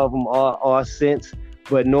 some of them are cents,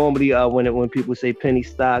 but normally when people say penny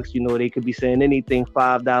stocks, they could be saying anything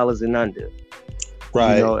 $5 and under.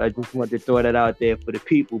 Right. You know, I just wanted to throw that out there for the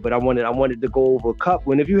people. But I wanted to go over a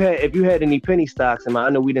couple. And if you had any penny stocks in mind, I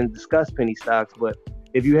know we didn't discuss penny stocks, but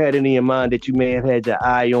if you had any in mind that you may have had your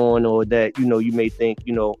eye on, or that you may think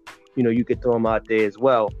you could throw them out there as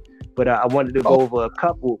well. But I wanted to go over a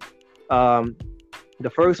couple. The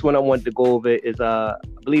first one I wanted to go over is I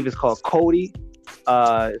believe it's called Cody.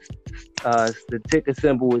 The ticker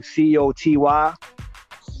symbol is COTY.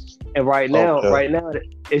 And right now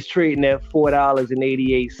it's trading at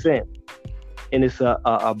 $4.88, and it's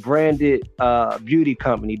a branded beauty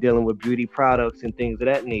company dealing with beauty products and things of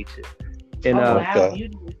that nature. And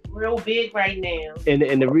beauty is real big right now.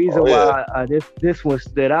 And the reason why this one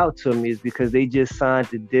stood out to me is because they just signed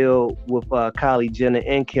a deal with Kylie Jenner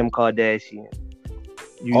and Kim Kardashian.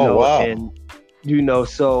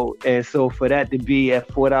 So for that to be at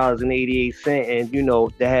 $4.88, and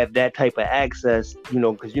to have that type of access,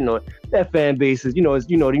 because that fan base is, you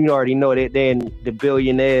already know that they're in the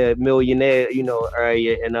billionaire, millionaire,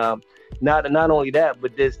 area, and not only that,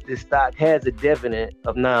 but this stock has a dividend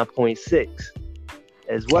of 9.6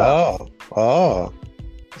 as well. Okay.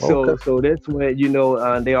 So that's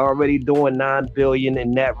when they're already doing $9 billion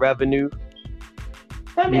in net revenue.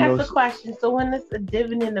 Let me ask a question. So when it's a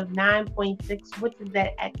dividend of 9.6, what does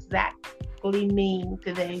that exactly mean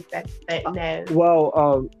to the that know?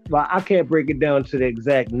 Well, I can't break it down to the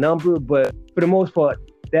exact number, but for the most part,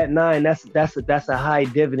 that 9, that's a high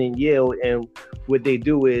dividend yield. And what they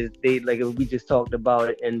do is they, like we just talked about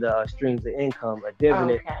it in the streams of income, a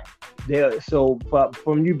dividend. Okay. So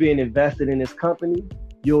from you being invested in this company,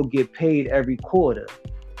 you'll get paid every quarter.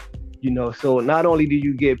 So not only do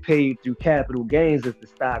you get paid through capital gains as the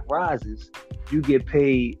stock rises, you get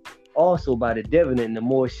paid also by the dividend. The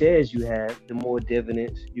more shares you have, the more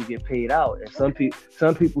dividends you get paid out. And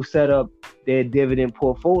some people set up their dividend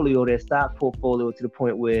portfolio, their stock portfolio, to the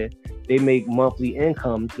point where they make monthly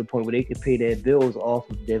income to the point where they can pay their bills off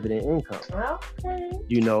of dividend income. Okay.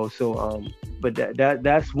 But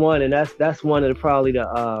that's one, and that's one of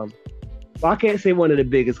I can't say one of the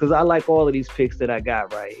biggest, because I like all of these picks that I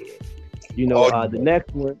got right here. The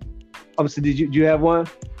next one. So did you have one?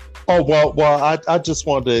 Oh, well, I just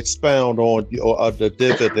wanted to expound on the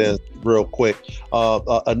dividends real quick.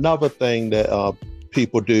 Another thing that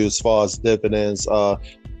people do as far as dividends,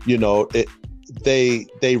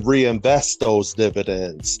 they reinvest those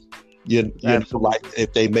dividends. Like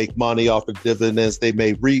if they make money off of dividends, they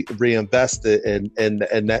may reinvest it, and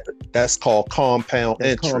that's called compound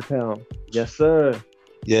interest. Compound. Yes, sir.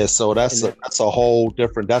 Yeah, so that's a whole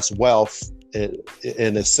different. That's wealth in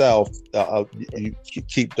itself. You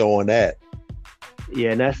keep doing that.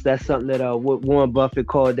 Yeah, and that's something that Warren Buffett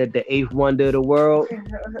called that the eighth wonder of the world.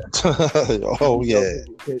 Oh yeah.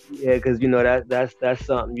 Yeah, because that's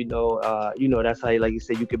something. That's how, like you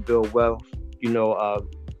said, you can build wealth.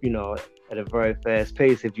 At a very fast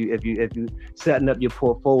pace. If you setting up your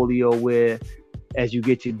portfolio where, as you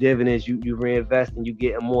get your dividends, you reinvest and you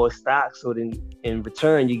getting more stocks. So then in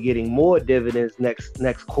return, you're getting more dividends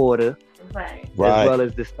next quarter, right? As well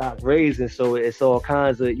as the stock raising. So it's all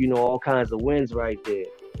kinds of wins right there.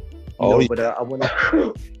 But I want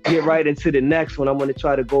to get right into the next one. I'm going to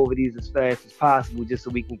try to go over these as fast as possible, just so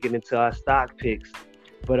we can get into our stock picks.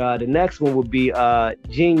 But the next one would be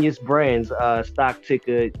Genius Brands, stock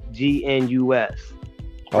ticker GNUS.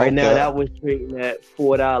 Right now, that was trading at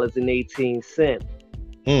 $4.18,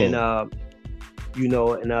 and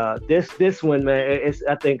this one, man,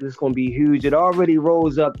 I think it's going to be huge. It already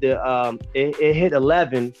rose up it hit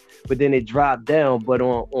 11, but then it dropped down. But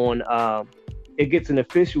on it gets an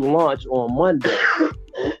official launch on Monday.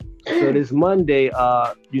 So this Monday,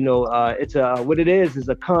 it's what it is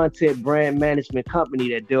a content brand management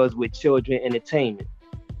company that deals with children entertainment.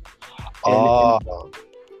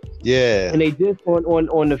 Yeah. And they did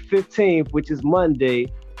on the 15th, which is Monday,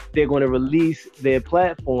 they're going to release their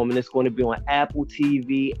platform, and it's going to be on Apple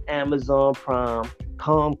TV, Amazon Prime,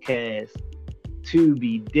 Comcast,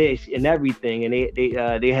 Tubi, Dish, and everything. And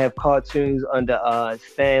they have cartoons under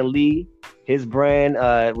Stan Lee. His brand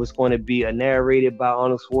was going to be narrated by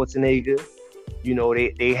Arnold Schwarzenegger.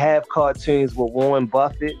 They have cartoons with Warren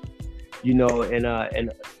Buffett.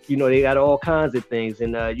 And they got all kinds of things.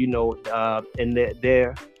 And and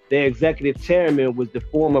their executive chairman was the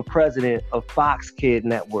former president of Fox Kid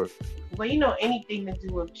Network. Well, anything to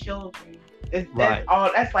do with children,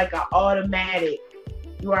 that's like an automatic.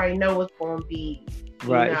 You already know what's going to be.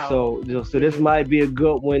 Right. So this might be a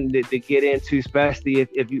good one to get into, especially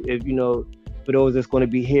if you for those that's going to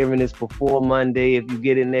be hearing this before Monday. If you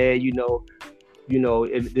get in there,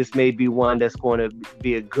 if this may be one that's going to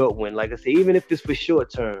be a good one. Like I say, even if it's for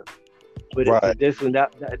short term, But this one,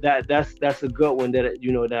 that's a good one that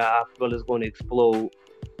that I feel is going to explode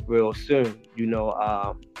real soon.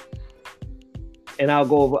 And I'll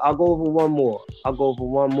go over one more.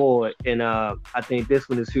 And I think this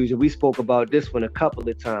one is huge. We spoke about this one a couple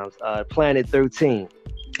of times. Planet 13.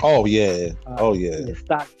 Oh yeah. The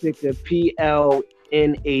stock ticker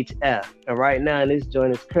PLNHF. And right now this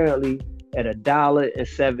joint is currently at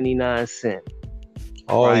 $1.79.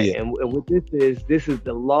 Oh right? yeah. And what this is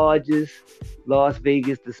the largest Las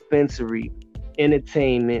Vegas dispensary,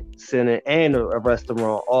 entertainment center, and a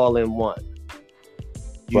restaurant all in one.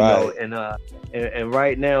 You know, and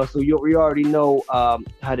right now, so we already know how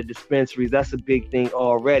the dispensaries, that's a big thing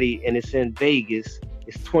already, and it's in Vegas.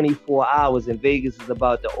 It's 24 hours, and Vegas is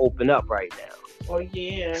about to open up right now. Oh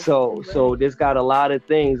yeah. So this got a lot of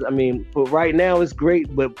things. I mean, but right now it's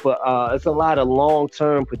great, but it's a lot of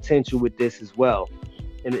long-term potential with this as well.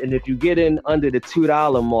 And if you get in under the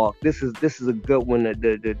 $2 mark, this is a good one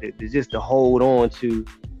to just to hold on to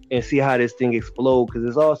and see how this thing explode, because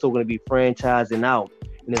it's also going to be franchising out,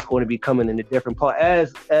 and it's going to be coming in a different part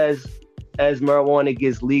as marijuana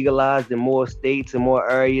gets legalized in more states and more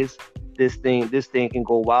areas. This thing can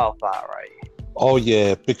go wildfire, right? Oh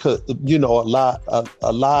yeah, because a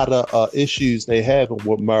lot of issues they have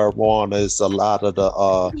with marijuana is a lot of the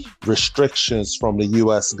restrictions from the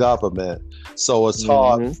U.S. government. So it's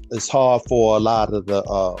hard. It's hard for a lot of the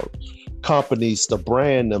companies to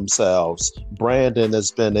brand themselves. Branding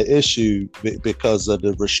has been an issue because of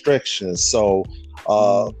the restrictions. So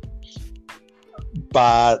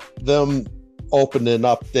by them opening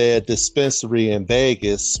up their dispensary in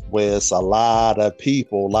Vegas, where it's a lot of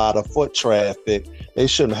people, a lot of foot traffic, they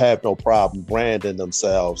shouldn't have no problem branding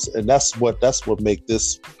themselves, and that's what make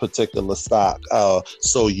this particular stock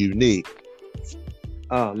so unique.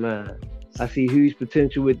 Oh man, I see huge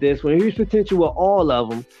potential with this one. Huge potential with all of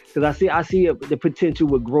them, because I see the potential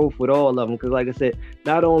with growth with all of them. Because like I said,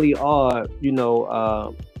 not only are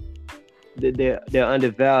they're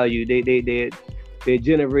undervalued, they're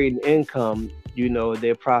generating income.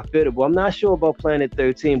 They're profitable. I'm not sure about Planet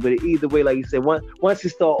 13, but either way, like you said, once it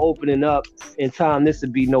start opening up in time, this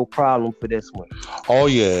would be no problem for this one. Oh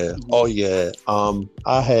yeah.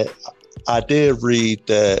 I did read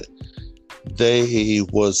that they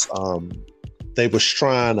was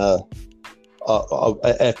trying to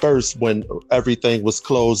at first, when everything was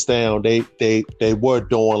closed down, they were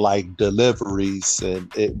doing like deliveries and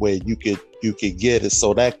where you could get it.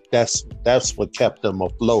 So that's what kept them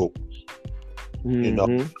afloat.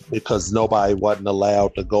 Because nobody wasn't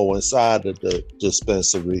allowed to go inside of the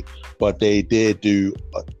dispensary, but they did do,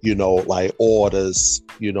 like orders,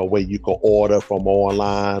 where you could order from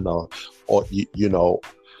online or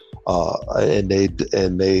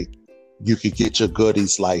and you could get your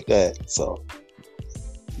goodies like that. So.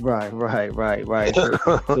 Right.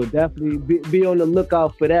 So definitely be on the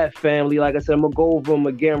lookout for that, family. Like I said, I'm gonna go over them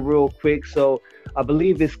again real quick. So I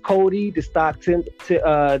believe it's Cody. The stock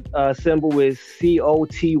symbol is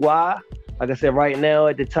COTY. Like I said, right now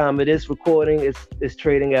at the time of this recording, it's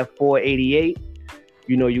trading at 488.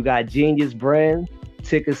 You got Genius Brand,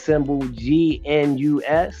 ticker symbol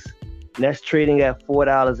GNUS, and that's trading at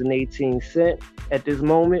 $4.18 at this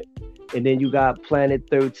moment. And then you got Planet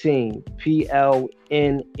 13,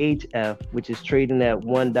 PLNHF, which is trading at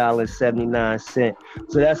 $1.79.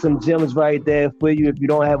 So that's some gems right there for you. If you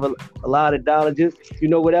don't have a lot of dollars, just,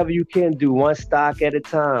 whatever you can do, one stock at a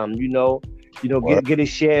time, get a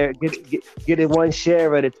share, get it one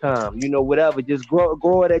share at a time, whatever, just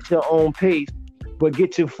grow it at your own pace, but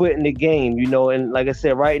get your foot in the game, and like I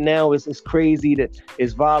said, right now it's crazy that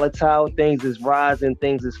it's volatile, things is rising,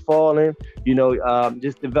 things is falling,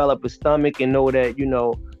 just develop a stomach and know that,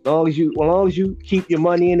 as long as you keep your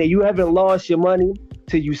money in there, you haven't lost your money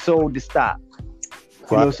till you sold the stock.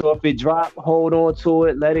 Right. So if it drop, hold on to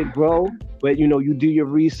it, let it grow, but you do your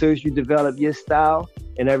research, you develop your style,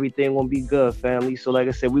 and everything will be good, family. So like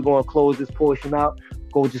I said, we're going to close this portion out,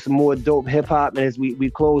 go to some more dope hip hop, and as we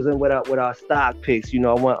close in with our stock picks, I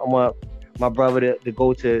want my brother to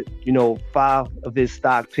go to 5 of his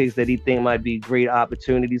stock picks that he think might be great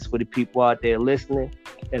opportunities for the people out there listening,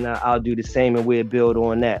 and I'll do the same, and we'll build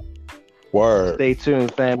on that. Word. Stay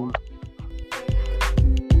tuned, family.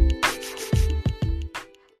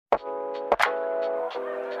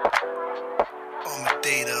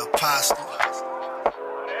 Data Apostle,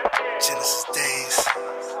 Genesis Days.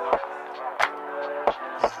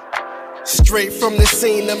 Straight from the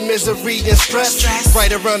scene of misery and stress,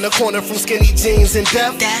 right around the corner from skinny jeans and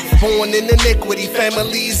death. Born in iniquity,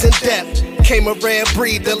 families in debt. Came a rare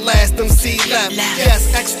breed, the last MC left.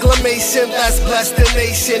 Yes, exclamation, less blessed the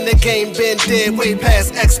nation. The game been dead way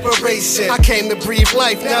past expiration. I came to breathe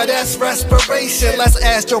life, now that's respiration. Let's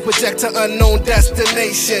astro project to unknown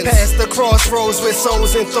destinations. Past the crossroads where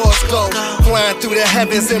souls and thoughts go. Flying through the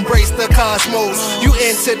heavens, embrace the cosmos. You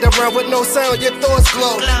enter the realm with no sound, your thoughts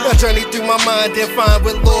glow. A journey through my mind and find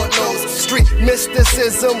what Lord knows. Street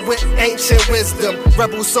mysticism with ancient wisdom.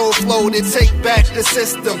 Rebel soul flow to take back the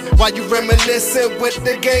system. While you reminiscing with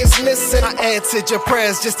the game's missing, I answered your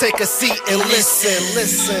prayers, just take a seat and listen.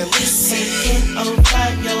 Taking over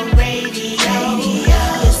your radio,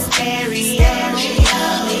 your stereo.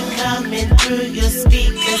 We coming through your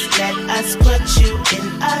speakers, let us put you in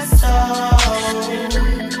a soul.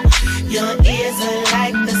 Your ears are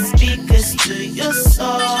like the speakers to your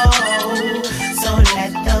soul. So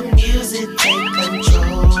let the music take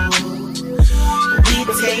control. We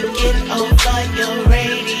taking over your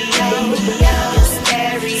radio, your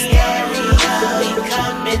stereo. We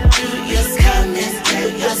coming through your speakers,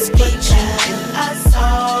 let us put you in a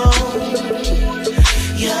soul.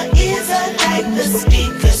 Your ears are like the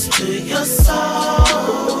speakers to your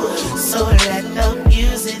soul. So let the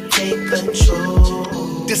music take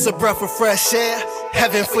control. This a breath of fresh air,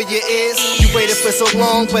 heaven for your ears. You waited for so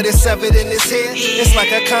long, but it's evident it's here. It's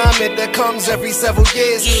like a comet that comes every several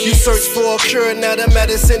years. You search for a cure, now the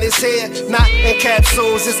medicine is here. Not in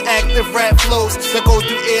capsules, it's active rap flows that go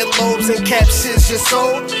through earlobes and captures your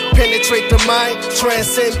soul. Penetrate the mind,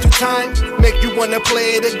 transcend through time. Make you wanna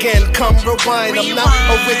play it again, come rewind. I'm not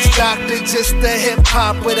a witch doctor, just a hip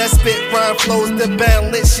hopper that spit rhyme flows to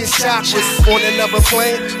balance your chakras. On another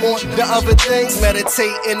plane, on the other things,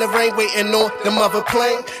 meditate in the rain, waiting on the mother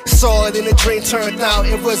plane. Saw it in a dream, turned out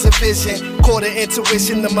it was a vision. Caught the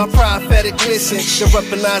intuition of my prophetic mission to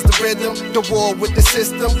weaponize the rhythm, the war with the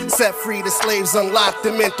system. Set free the slaves, unlock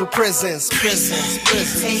the mental prisons. Take this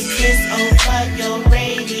over your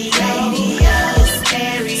radio, your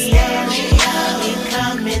stereo. We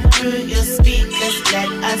coming through your speakers, let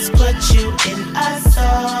us put you in a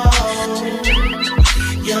soul.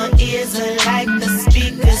 Your ears are like the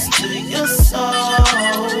speakers to your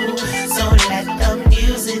soul. So let the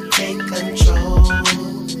music take control.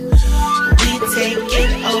 We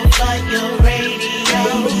taking over your radio,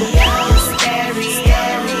 your stereo.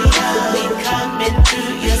 We coming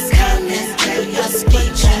through your speakers, let us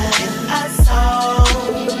put you in a soul.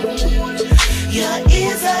 Your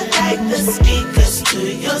ears are like the speakers to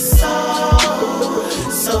your soul.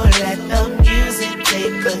 So let the music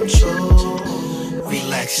take control.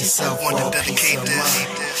 Relax yourself, want to dedicate this.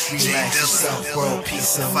 Relax yourself, world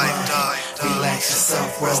peace of mind. Relax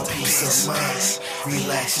yourself, world peace of mind.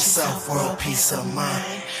 Relax yourself, world peace of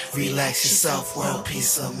mind. Relax yourself, world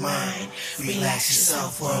peace of mind. Relax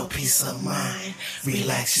yourself, world peace of mind.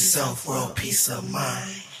 Relax yourself, world peace of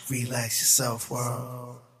mind. Relax yourself,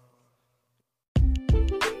 world.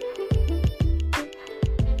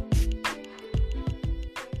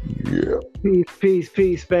 Yeah.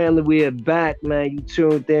 Peace, family. We are back, man. You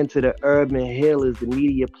tuned in to the Urban Healers, the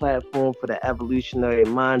media platform for the evolutionary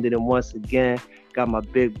minded. And once again, got my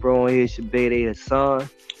big bro in here, Shabede Hassan.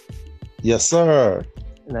 Yes, sir.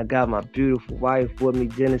 And I got my beautiful wife with me,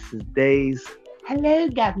 Genesis Days. Hello,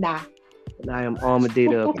 Governor. And I am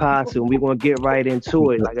Armadillo Apostle, and we're going to get right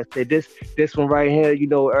into it. Like I said, this one right here, you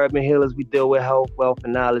know, Urban Healers, we deal with health, wealth,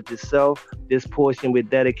 and knowledge itself. This portion we're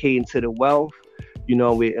dedicating to the wealth. You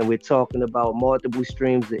know, we're talking about multiple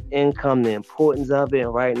streams of income, the importance of it.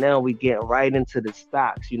 And right now we get right into the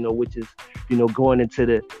stocks, you know, which is, you know, going into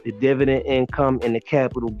the dividend income and the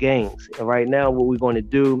capital gains. And right now what we're going to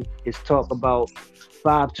do is talk about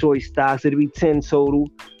 5 choice stocks. It'll be 10 total,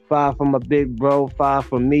 5 from my big bro, 5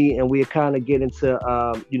 from me. And we'll kind of get into,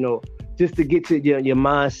 you know, just to get to your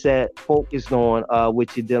mindset focused on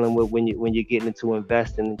what you're dealing with when you're getting into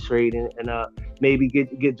investing and trading, and maybe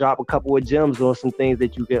drop a couple of gems on some things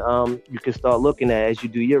that you can start looking at as you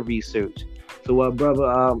do your research. So,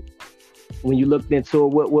 brother, when you looked into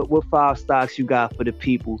it, what 5 stocks you got for the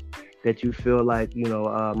people that you feel like, you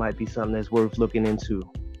know, might be something that's worth looking into?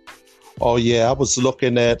 Oh yeah, I was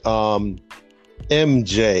looking at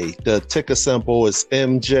MJ. The ticker symbol is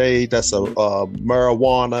MJ. That's a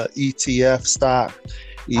marijuana ETF stock.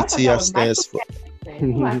 ETF stands for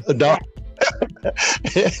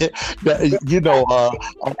you know,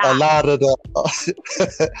 a lot of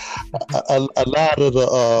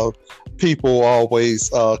the people always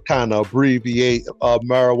kind of abbreviate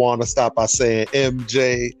marijuana stock by saying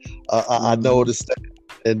MJ. I noticed that,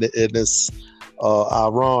 and it's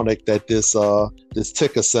ironic that this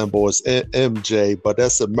ticker symbol is MJ, but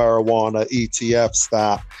that's a marijuana ETF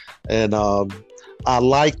stock. And I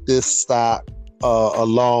like this stock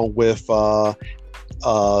along with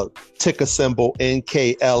ticker symbol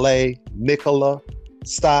NKLA, Nikola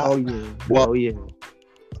stock. Oh yeah. Well, Oh yeah.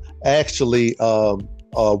 actually,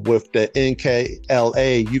 with the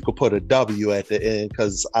NKLA, you could put a W at the end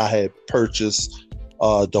because I had purchased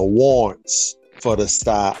the warrants for the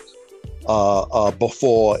stock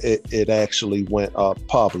before it actually went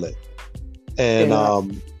public.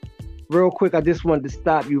 And real quick, I just wanted to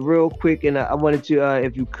stop you real quick, and I wanted to,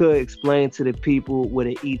 if you could, explain to the people what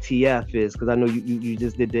an ETF is, because I know you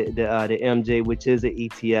just did the MJ, which is an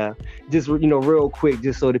ETF. Just real quick,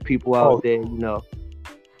 just so the people out there,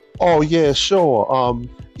 Oh yeah, sure.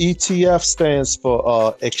 ETF stands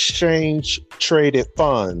for exchange traded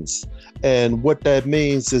funds, and what that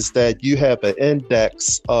means is that you have an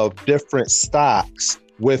index of different stocks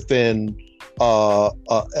within one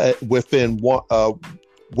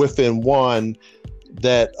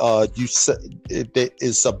that you say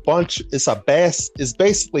it's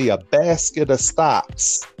basically a basket of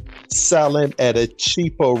stocks selling at a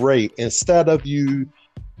cheaper rate. Instead of you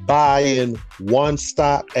buying one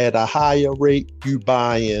stock at a higher rate, you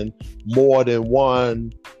buying more than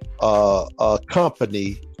one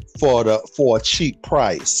company for a cheap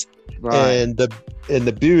price. Right. And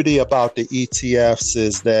the beauty about the ETFs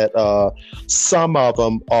is that some of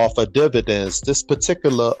them offer dividends. This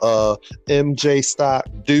particular MJ stock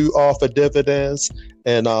do offer dividends,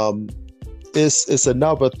 and it's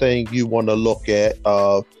another thing you want to look at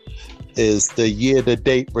is the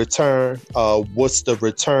year-to-date return. What's the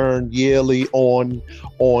return yearly on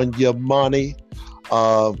your money?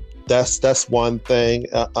 That's one thing.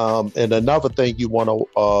 And another thing you want to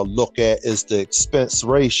look at is the expense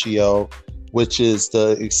ratio, which is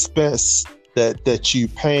the expense that you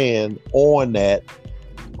paying on the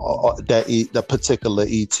particular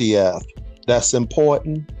ETF. That's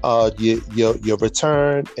important. Your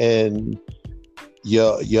return and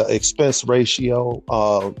your expense ratio.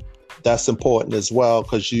 That's important as well,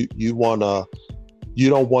 because you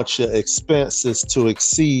don't want your expenses to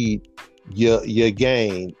exceed your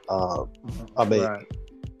gain. Right.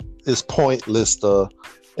 It's pointless to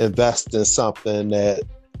invest in something that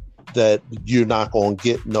you're not going to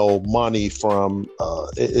get no money from.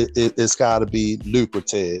 It's got to be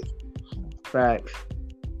lucrative. Facts.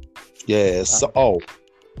 Yeah. The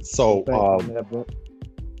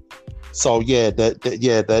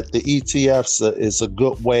ETFs is a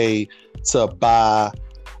good way to buy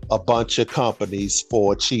a bunch of companies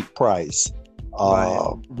for a cheap price.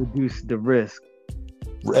 Reduce the risk.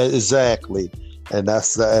 Exactly. And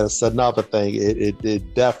that's another thing.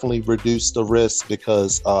 It definitely reduced the risk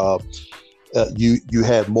because you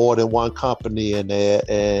had more than one company in there.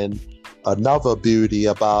 And another beauty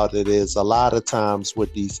about it is a lot of times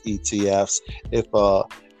with these ETFs,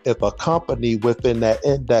 if a company within that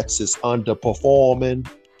index is underperforming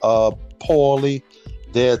poorly,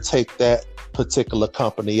 they'll take that particular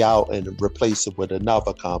company out and replace it with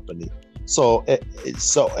another company. So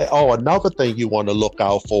another thing you want to look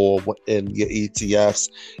out for in your ETFs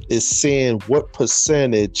is seeing what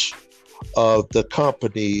percentage of the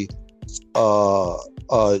company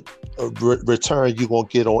return you're going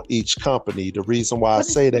to get on each company. The reason why I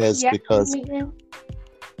say that is because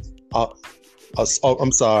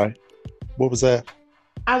I'm sorry. What was that?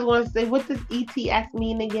 I was going to say, what does ETF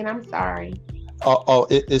mean again? I'm sorry.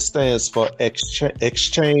 It stands for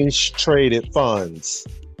exchange traded funds.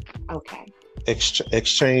 Okay.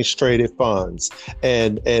 Exchange traded funds,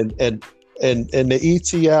 and the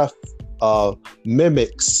ETF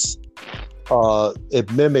mimics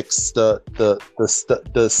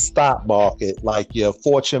the stock market, like your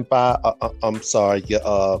Fortune 5.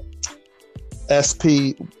 Your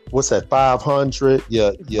SP. What's that? 500.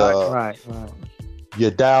 Your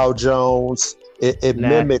Dow Jones. It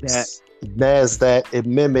mimics NASDAQ. It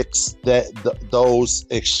mimics those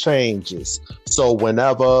exchanges. So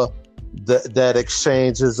whenever that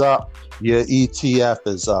exchange is up, your ETF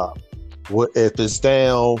is up. If it's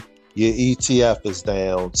down, your ETF is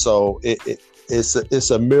down. So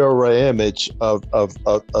it's a mirror image of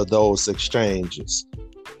those exchanges.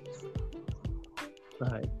 All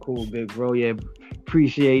right, cool, big bro. Yeah,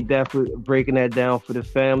 appreciate that for breaking that down for the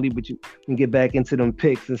family. But you can get back into them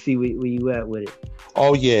picks and see where you at with it.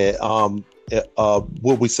 Oh yeah.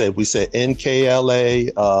 What we said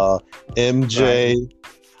NKLA, MJ,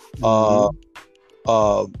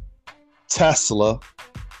 Tesla,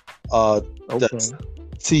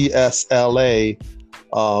 TSLA.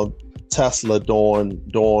 Tesla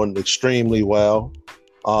doing extremely well.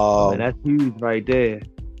 Man, that's huge right there.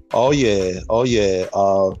 Oh yeah.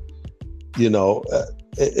 you know,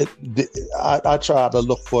 I try to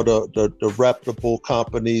look for the reputable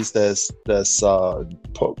companies that's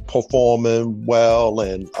performing well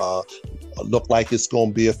and look like it's going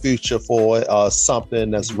to be a future for it,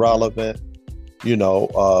 something that's relevant, you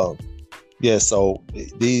know. Yeah, so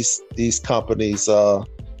these companies,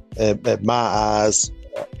 at my eyes,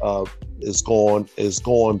 is going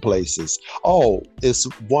places. Oh, it's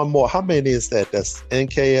one more. How many is that? That's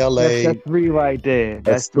NKLA. That's 3 right there.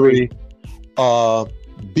 That's 3.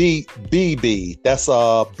 BB. That's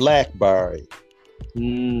BlackBerry.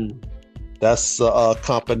 That's a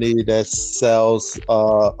company that sells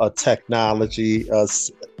a technology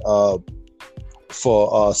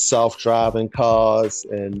for self-driving cars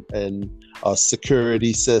and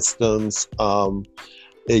security systems.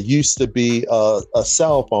 It used to be a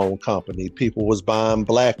cell phone company. People was buying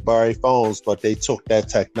BlackBerry phones, but they took that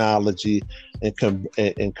technology and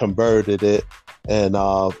converted it, and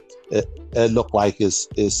it looked like it's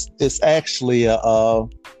actually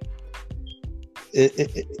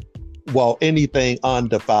well, anything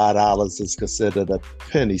under $5 is considered a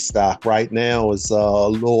penny stock. Right now, it's a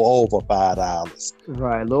little over $5.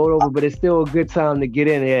 Right, a little over, but it's still a good time to get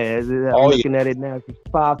in there. I'm looking at it now. It's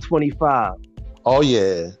 $5.25. Oh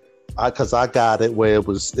yeah, because I got it where it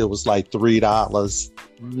was like $3,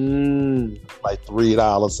 like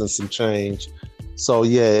 $3 and some change. So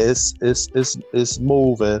yeah, it's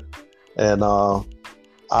moving, and I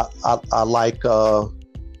like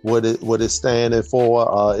what it's standing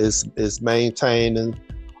for. Is maintaining.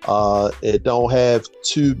 It don't have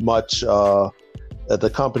too much.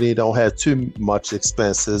 The company don't have too much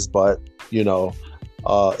expenses, but you know.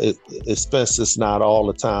 Expenses not all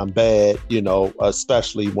the time bad, you know,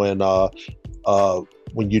 especially when you're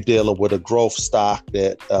dealing with a growth stock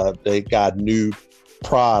that they got new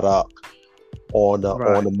product on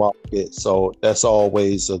the market. So that's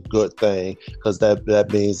always a good thing, because that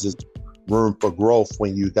means it's room for growth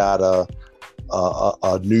when you got a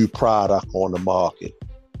new product on the market.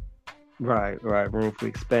 Right, room for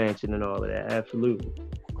expansion and all of that. Absolutely.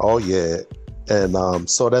 Oh yeah, and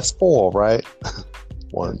so that's 4, right?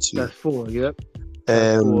 1, 2. That's 4. Yep.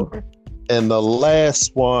 And the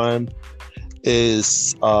last one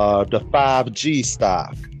is the 5G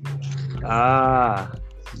stock.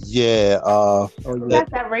 Yeah.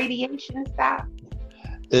 That's that radiation stock.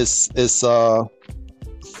 It's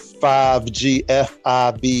 5G,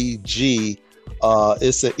 FIVG.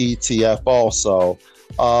 It's an ETF also.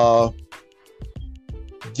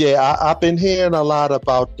 Yeah, I've been hearing a lot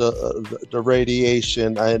about the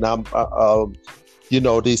radiation, and I'm you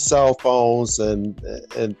know, these cell phones and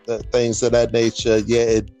things of that nature.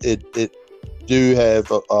 Yeah, it do have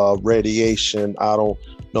radiation. I don't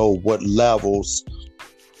know what levels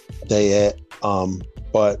they at,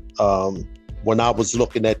 but when I was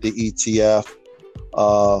looking at the ETF,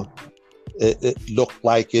 it looked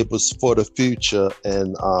like it was for the future,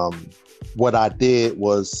 and what I did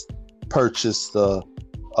was purchase the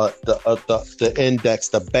index,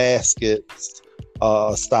 the basket.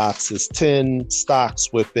 Stocks is 10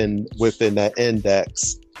 stocks within that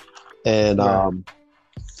index, and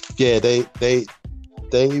yeah, they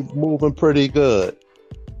moving pretty good.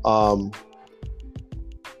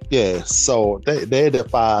 Yeah, so they're the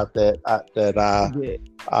 5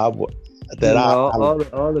 all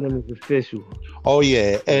of them is official. Oh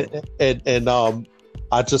yeah, and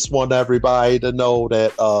I just want everybody to know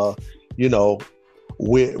that you know,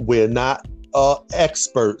 we're not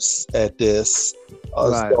experts at this.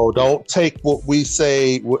 Right. So don't take what we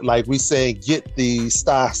say, like we saying, get these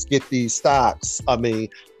stocks. I mean,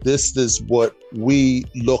 this is what we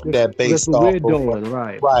looked at based off we're doing,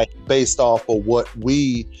 right, based off of what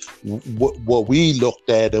we looked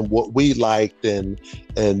at and what we liked and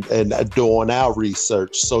doing our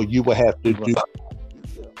research. So you will have to do.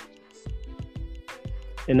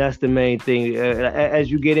 And that's the main thing. As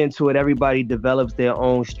you get into it, everybody develops their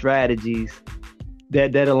own strategies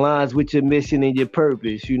that aligns with your mission and your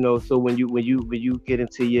purpose, you know. So when you get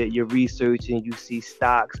into your research and you see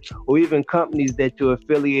stocks or even companies that you're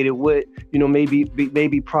affiliated with, you know,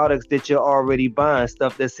 maybe products that you're already buying,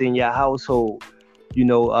 stuff that's in your household, you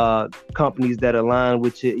know, companies that align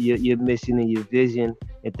with your mission and your vision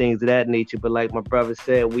and things of that nature. But like my brother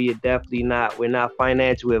said, we're not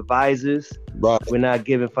financial advisors. Right. We're not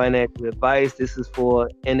giving financial advice. This is for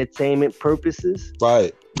entertainment purposes.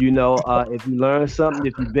 Right. You know, if you learn something,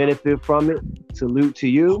 if you benefit from it, salute to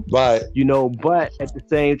you. Right. You know, but at the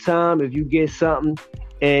same time, if you get something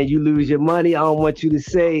and you lose your money, I don't want you to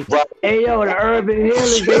say, right, hey, yo, the Urban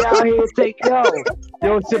Healers, they out here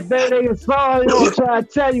Yo, Shabbat, sorry, I'm trying to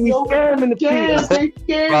tell you, he's scamming the people.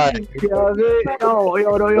 Right. You know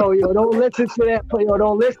what I mean? Yo, don't listen to that. Yo,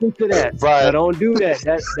 don't listen to that. Right. No, don't do that.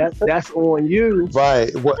 That's on you.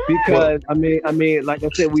 Right. Because I mean, like I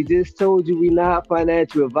said, we just told you we're not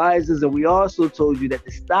financial advisors, and we also told you that the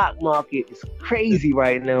stock market is crazy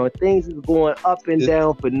right now, and things is going up and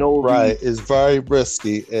down for no reason. Right. It's very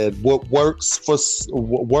risky, and what works for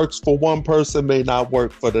one person may not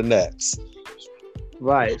work for the next.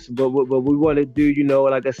 Right, but what we want to do, you know,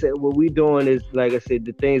 like I said, what we doing is, like I said,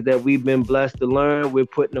 the things that we've been blessed to learn, we're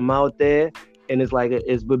putting them out there, and it's like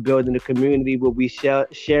we're building a community where we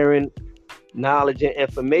sharing knowledge and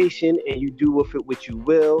information, and you do with it what you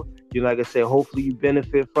will. You know, like I said, hopefully you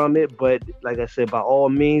benefit from it, but like I said, by all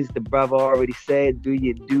means, the brother already said, do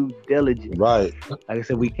your due diligence. Right. Like I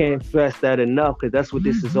said, we can't stress that enough, because that's what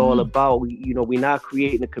this is all about. We're not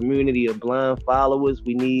creating a community of blind followers.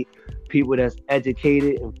 We need people that's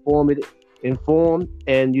educated, informed,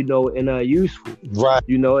 and and useful. Right.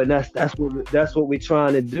 And that's what we're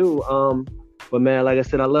trying to do. But man, like I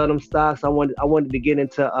said, I love them stocks. I wanted to get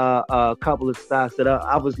into a couple of stocks that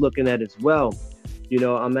I was looking at as well.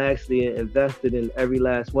 I'm actually invested in every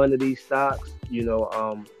last one of these stocks. I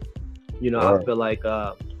feel like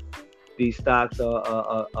these stocks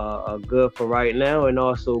are good for right now and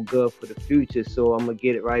also good for the future. So I'm gonna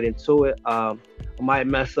get it right into it. I might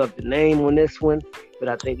mess up the name on this one, but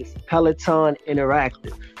I think it's Peloton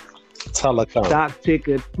Interactive. Telecom. Stock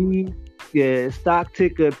ticker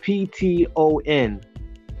PTON.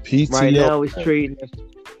 PTO. Right now it's trading.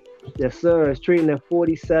 Yes, sir. It's trading at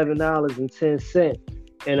 $47.10.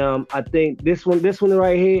 And I think this one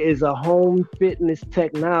right here is a home fitness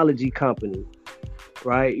technology company.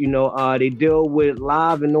 Right, they deal with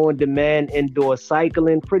live and on-demand indoor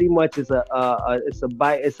cycling. Pretty much, it's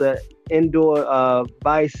a indoor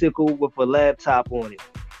bicycle with a laptop on it.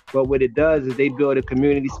 But what it does is they build a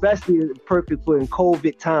community, especially perfect for in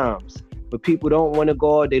COVID times, where people don't want to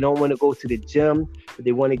go, they don't want to go to the gym, but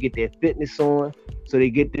they want to get their fitness on. So they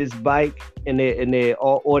get this bike, and they're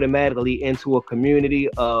all automatically into a community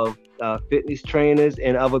of fitness trainers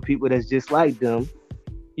and other people that's just like them.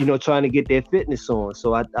 Trying to get their fitness on.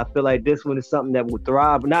 So I feel like this one is something that will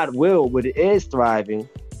thrive, but it is thriving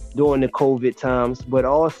during the COVID times, but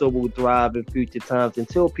also will thrive in future times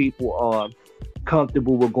until people are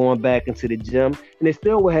comfortable with going back into the gym. And it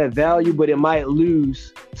still will have value, but it might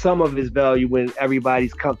lose some of its value when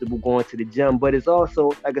everybody's comfortable going to the gym. But it's also,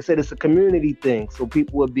 like I said, it's a community thing. So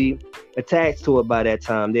people will be attached to it by that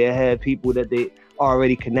time. They'll have people that they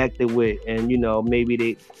already connected with, and maybe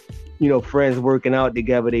they friends working out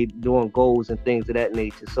together, they doing goals and things of that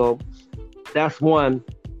nature. So that's one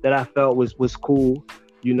that I felt was cool.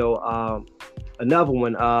 Another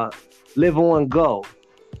one, Live On Go.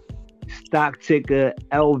 Stock ticker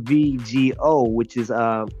LVGO, which is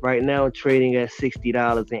right now trading at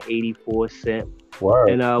 $60.84. Word.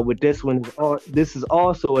 And with this one, this is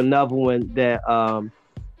also another one that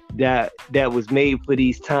was made for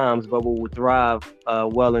these times, but will thrive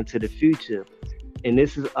well into the future. And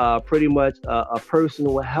this is pretty much a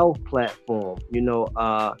personal health platform,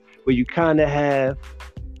 where you kind of have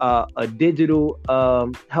a digital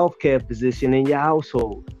healthcare physician in your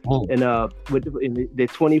household. And they're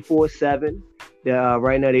 24/7.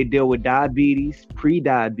 Right now they deal with diabetes,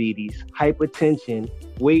 pre-diabetes, hypertension,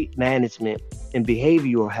 weight management, and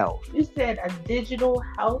behavioral health. You said a digital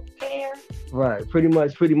healthcare? Right, pretty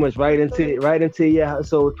much right into your house.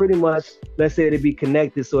 So pretty much, let's say to be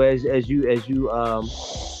connected. So as you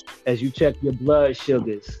check your blood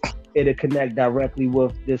sugars, it'll connect directly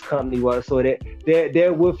with this company. So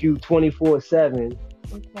they're with you 24/7.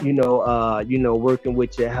 Okay. Working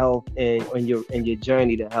with your health and on your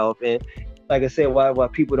journey to health. And like I said, why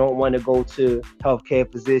people don't want to go to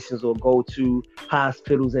healthcare physicians or go to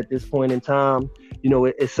hospitals at this point in time,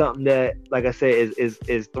 it's something that, like I said,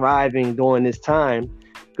 is thriving during this time,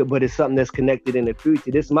 but it's something that's connected in the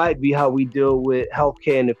future. This might be how we deal with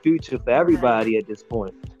healthcare in the future for everybody at this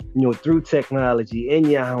point, through technology in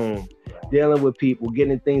your home, dealing with people,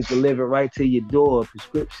 getting things delivered right to your door,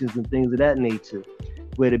 prescriptions and things of that nature,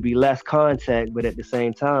 where it'd be less contact, but at the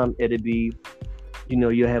same time, it'd be,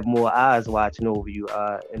 you'll have more eyes watching over you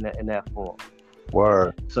in that form.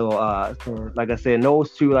 Word. So like I said,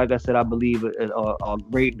 those two, like I said, I believe are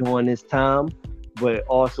great during this time, but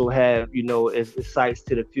also have, it's sights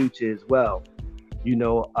to the future as well.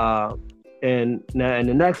 And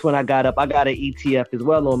the next one I got an ETF as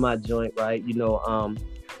well on my joint, right?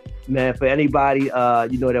 Man, for anybody,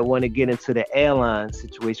 that want to get into the airline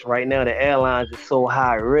situation right now, the airlines is so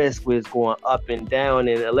high risk where it's going up and down.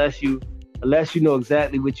 And unless you unless you know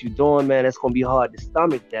exactly what you're doing, man, it's gonna be hard to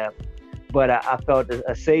stomach that. But I felt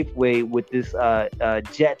a safe way with this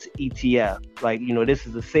JETS ETF. Like, you know, this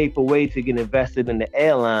is a safer way to get invested in the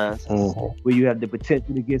airlines, where you have the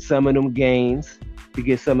potential to get some of them gains, to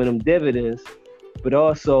get some of them dividends, but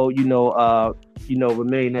also,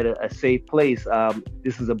 remain at a safe place.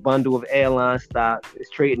 This is a bundle of airline stocks. It's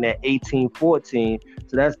trading at 18.14,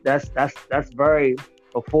 so that's very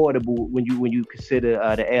affordable when you consider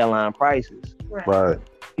the airline prices. Right.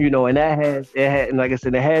 You know, and it had, like I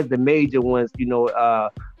said, it has the major ones. You know,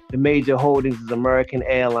 the major holdings is American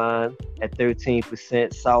Airlines at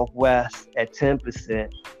 13%, Southwest at 10%,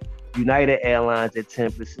 United Airlines at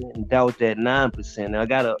 10%, and Delta at 9%. Now I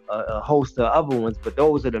got a host of other ones, but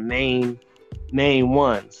those are the main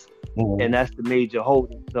ones, and that's the major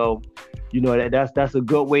holding. So, you know, that's a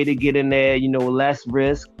good way to get in there. You know, less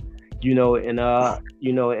risk. You know, and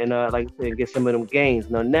like I said, get some of them gains.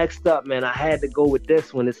 Now, next up, man, I had to go with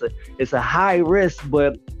this one. It's a high risk,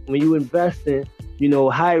 but when you invest in, you know,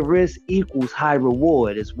 high risk equals high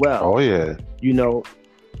reward as well. Oh yeah. You know,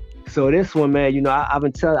 so this one, man, you know, I've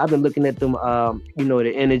been looking at them, you know,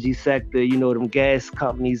 the energy sector, you know, them gas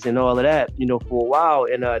companies and all of that, you know, for a while.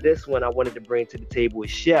 And this one I wanted to bring to the table is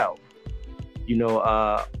Shell. You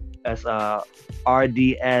know, that's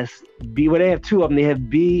RDSB. Well, they have two of them. They have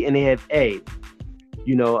B and they have A.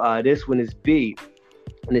 You know, this one is B,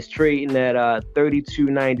 and it's trading at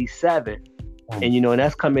 32.97. And you know, and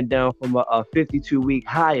that's coming down from a 52-week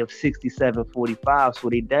high of 67.45. So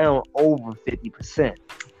they down over 50%.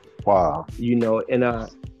 Wow. You know,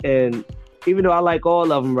 and even though I like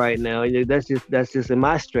all of them right now, that's just in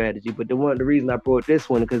my strategy. But the reason I brought this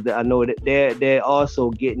one because I know that they're also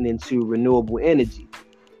getting into renewable energy.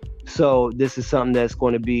 So this is something that's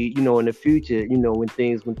going to be, you know, in the future, you know, when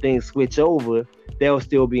things switch over, they'll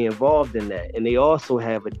still be involved in that. And they also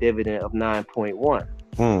have a dividend of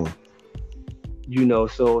 9.1. You know,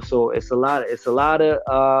 so it's a lot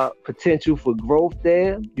of potential for growth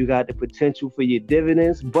there. You got the potential for your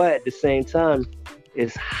dividends, but at the same time,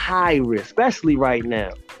 it's high risk, especially right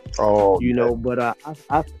now. Oh, you know, but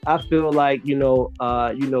I feel like, you know,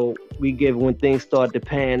 when things start to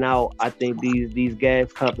pan out, I think these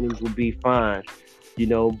gas companies will be fine, you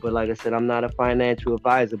know. But like I said, I'm not a financial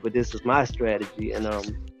advisor, but this is my strategy, and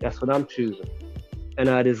that's what I'm choosing. And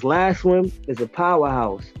this last one is a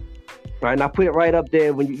powerhouse, right? And I put it right up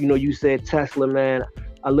there when you said Tesla, man.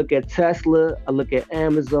 I look at Tesla, I look at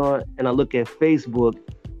Amazon, and I look at Facebook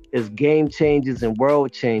as game changers and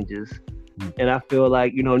world changers. And I feel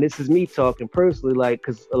like, you know, and this is me talking personally, like,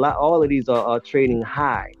 because all of these are trading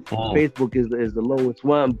high. Facebook is the lowest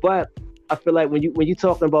one, but I feel like when you're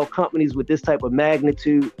talking about companies with this type of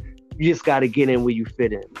magnitude, you just got to get in where you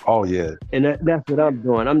fit in. Oh yeah. And that's what I'm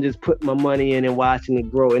doing. I'm just putting my money in and watching it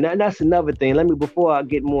grow. And that's another thing. Before I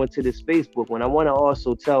get more into this Facebook one, I want to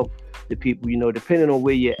also tell the people, you know, depending on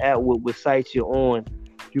where you're at, what sites you're on,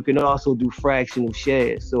 you can also do fractional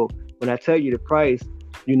shares. So when I tell you the price,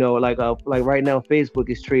 you know, like right now, Facebook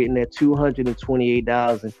is trading at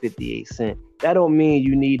 $228.58. That don't mean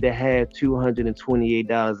you need to have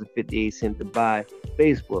 $228.58 to buy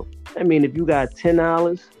Facebook. I mean, if you got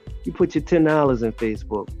 $10, you put your $10 in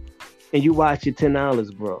Facebook, and you watch your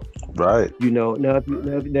 $10 grow. Right. You know, now if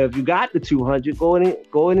you got the 200, go in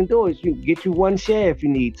and do it. You get you one share if you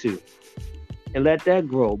need to, and let that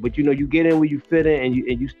grow. But you know, you get in where you fit in, and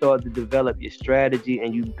you start to develop your strategy,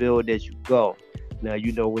 and you build as you go. Now,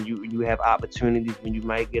 you know, when you have opportunities, when you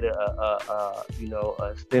might get a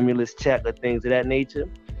stimulus check or things of that nature,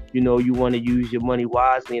 you know, you want to use your money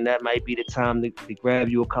wisely, and that might be the time to grab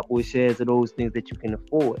you a couple of shares of those things that you can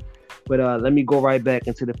afford. But let me go right back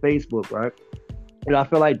into the Facebook, right? You know, I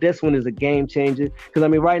feel like this one is a game changer because, I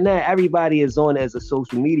mean, right now, everybody is on it as a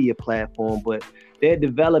social media platform, but they're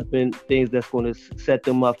developing things that's going to set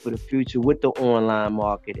them up for the future with the online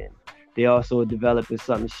marketing. They also are developing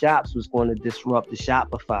something. Shops was going to disrupt the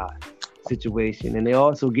Shopify situation, and they're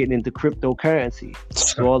also getting into cryptocurrency.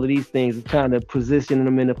 So all of these things are kind of positioning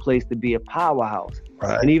them in a place to be a powerhouse.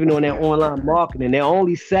 Right. And even on their online marketing, they're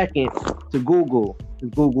only second to Google.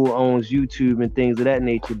 Google owns YouTube and things of that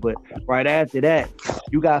nature. But right after that,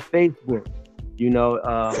 you got Facebook. You know,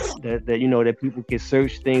 that people can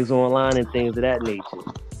search things online and things of that nature.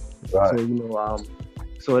 Right. So, you know,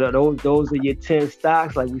 so those are your 10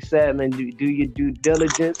 stocks. Like we said, man, do your due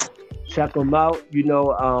diligence, check them out. You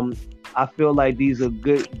know, I feel like these are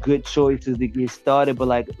good choices to get started. But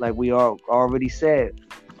like we already said,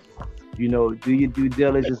 you know, do your due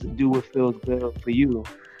diligence and do what feels good for you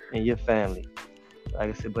and your family. like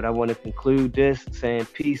I said, but I want to conclude this saying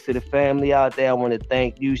peace to the family out there. I want to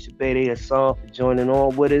thank you, Shabede Hassan, for joining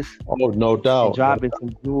on with us. Oh, no doubt. And dropping some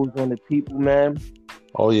jewels on the people, man.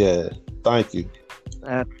 Oh, yeah. Thank you.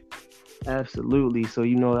 Absolutely. So,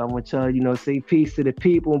 I want y'all, say peace to the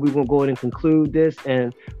people, and we're going to go ahead and conclude this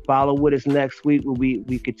and follow with us next week where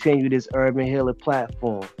we continue this Urban Healer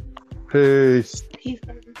platform. Peace. Peace,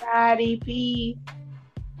 everybody. Peace.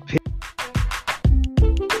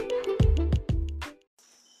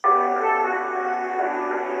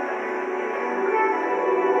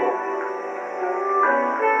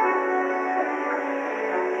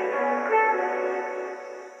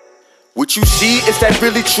 What you see, is that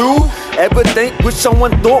really true? Ever think what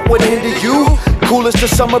someone thought would hinder you? Cool as the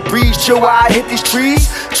summer breeze, chill while I hit these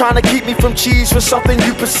trees. Trying to keep me from cheese for something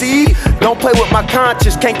you perceive. Don't play with my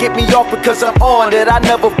conscience, can't get me off because I'm on it. I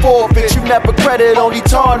never forfeit, you never credit, only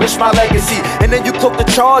tarnish my legacy. And then you cloak the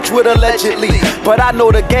charge with allegedly. But I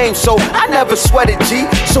know the game, so I never sweat it, G.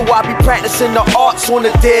 So I be practicing the arts on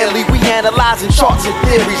the daily. We analyzing charts and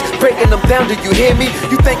theories, breaking them down, do you hear me?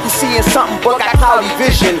 You think you seeing something, but got cloudy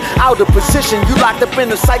vision. Out of position, you locked up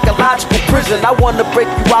in a psychological prison. I wanna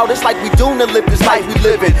break you out, it's like we doomed to live this life we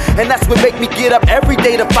living. And that's what make me get up every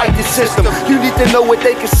day to fight the system. You need to know what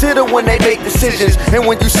they consider when they make decisions. And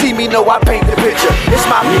when you see me, know I paint the picture. It's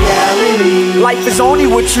my reality. Life is only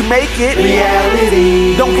what you make it.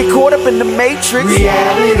 Reality. Don't get caught up in the matrix.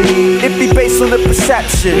 Reality. It be based on the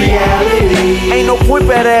perception. Reality. Ain't no point,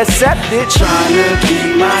 better accept it. Trying to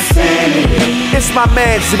keep my sanity. It's my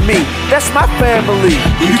mans and me, that's my family.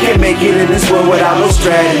 You can't make it in this world without no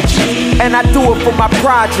strategy. And I do it for my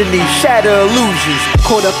progeny, shatter illusions.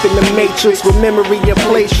 Caught up in the matrix with memory of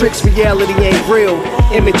play tricks. Reality ain't real,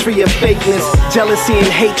 imagery of fakeness. Jealousy and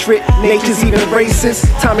hatred, nature's even racist.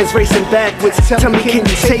 Time is racing backwards, tell me can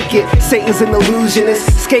you take it? Satan's an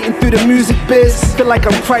illusionist, skating through the music biz. Feel like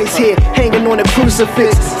I'm Christ here, hanging on a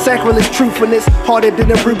crucifix. Sacrilege truthfulness, harder than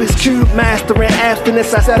a Rubik's Cube. Mastering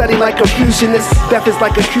abstinence, I study like a fusionist. Beth is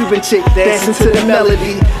like a Cuban chick, dancing to the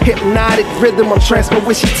melody. Hypnotic rhythm, I'm transferring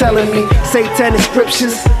what she telling me. Satanic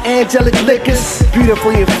scriptures, angelic liquors,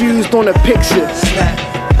 beautifully infused on a picture.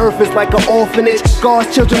 Earth is like an orphanage,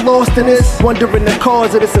 God's children lost in this, wondering the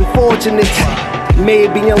cause of this unfortunate.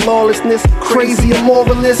 Maybe in lawlessness, crazy and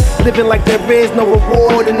moralist, living like there is no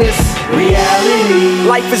reward in this. Reality.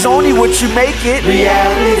 Life is only what you make it.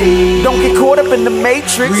 Reality. Don't get caught up in the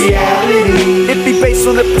matrix. Reality. It be based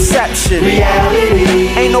on the perception. Reality.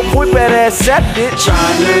 Ain't no point, better accept it.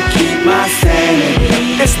 Trying to keep my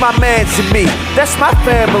sanity. It's my mans and me, that's my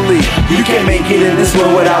family. You can't make it in this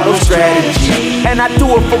world without no strategy. And I do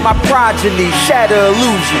it for my progeny, shatter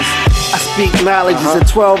illusions. I speak knowledge as a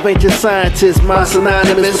 12 ancient scientist. My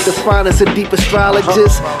synonymous with the finest and deep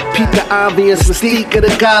astrologists. Peep the obvious mystique of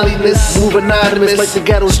the godliness. Move anonymous like the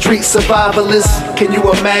ghetto street survivalists. Can you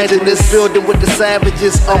imagine this building with the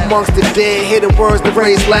savages? Amongst the dead, hidden words to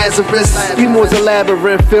raise Lazarus. Humor's a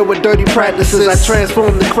labyrinth filled with dirty practices. I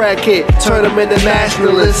transform the crackhead, turn them into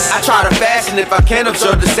nationalists. I try to fashion if I can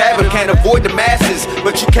observe the Sabbath. Can't avoid the masses,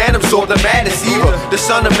 but you can't absorb the madness either. The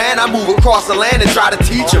son of man, I move across the land and try to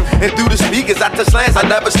teach him. And through the speakers, I touch lands I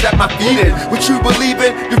never step my feet in. What you believe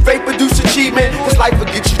in, do faith produce achievement? This life will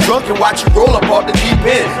get you drunk and watch you roll up off the deep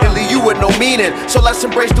end and leave you with no meaning. So let's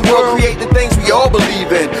embrace the world, create the things we all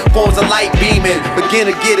believe in. Forms of light beaming, begin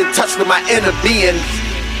to get in touch with my inner being.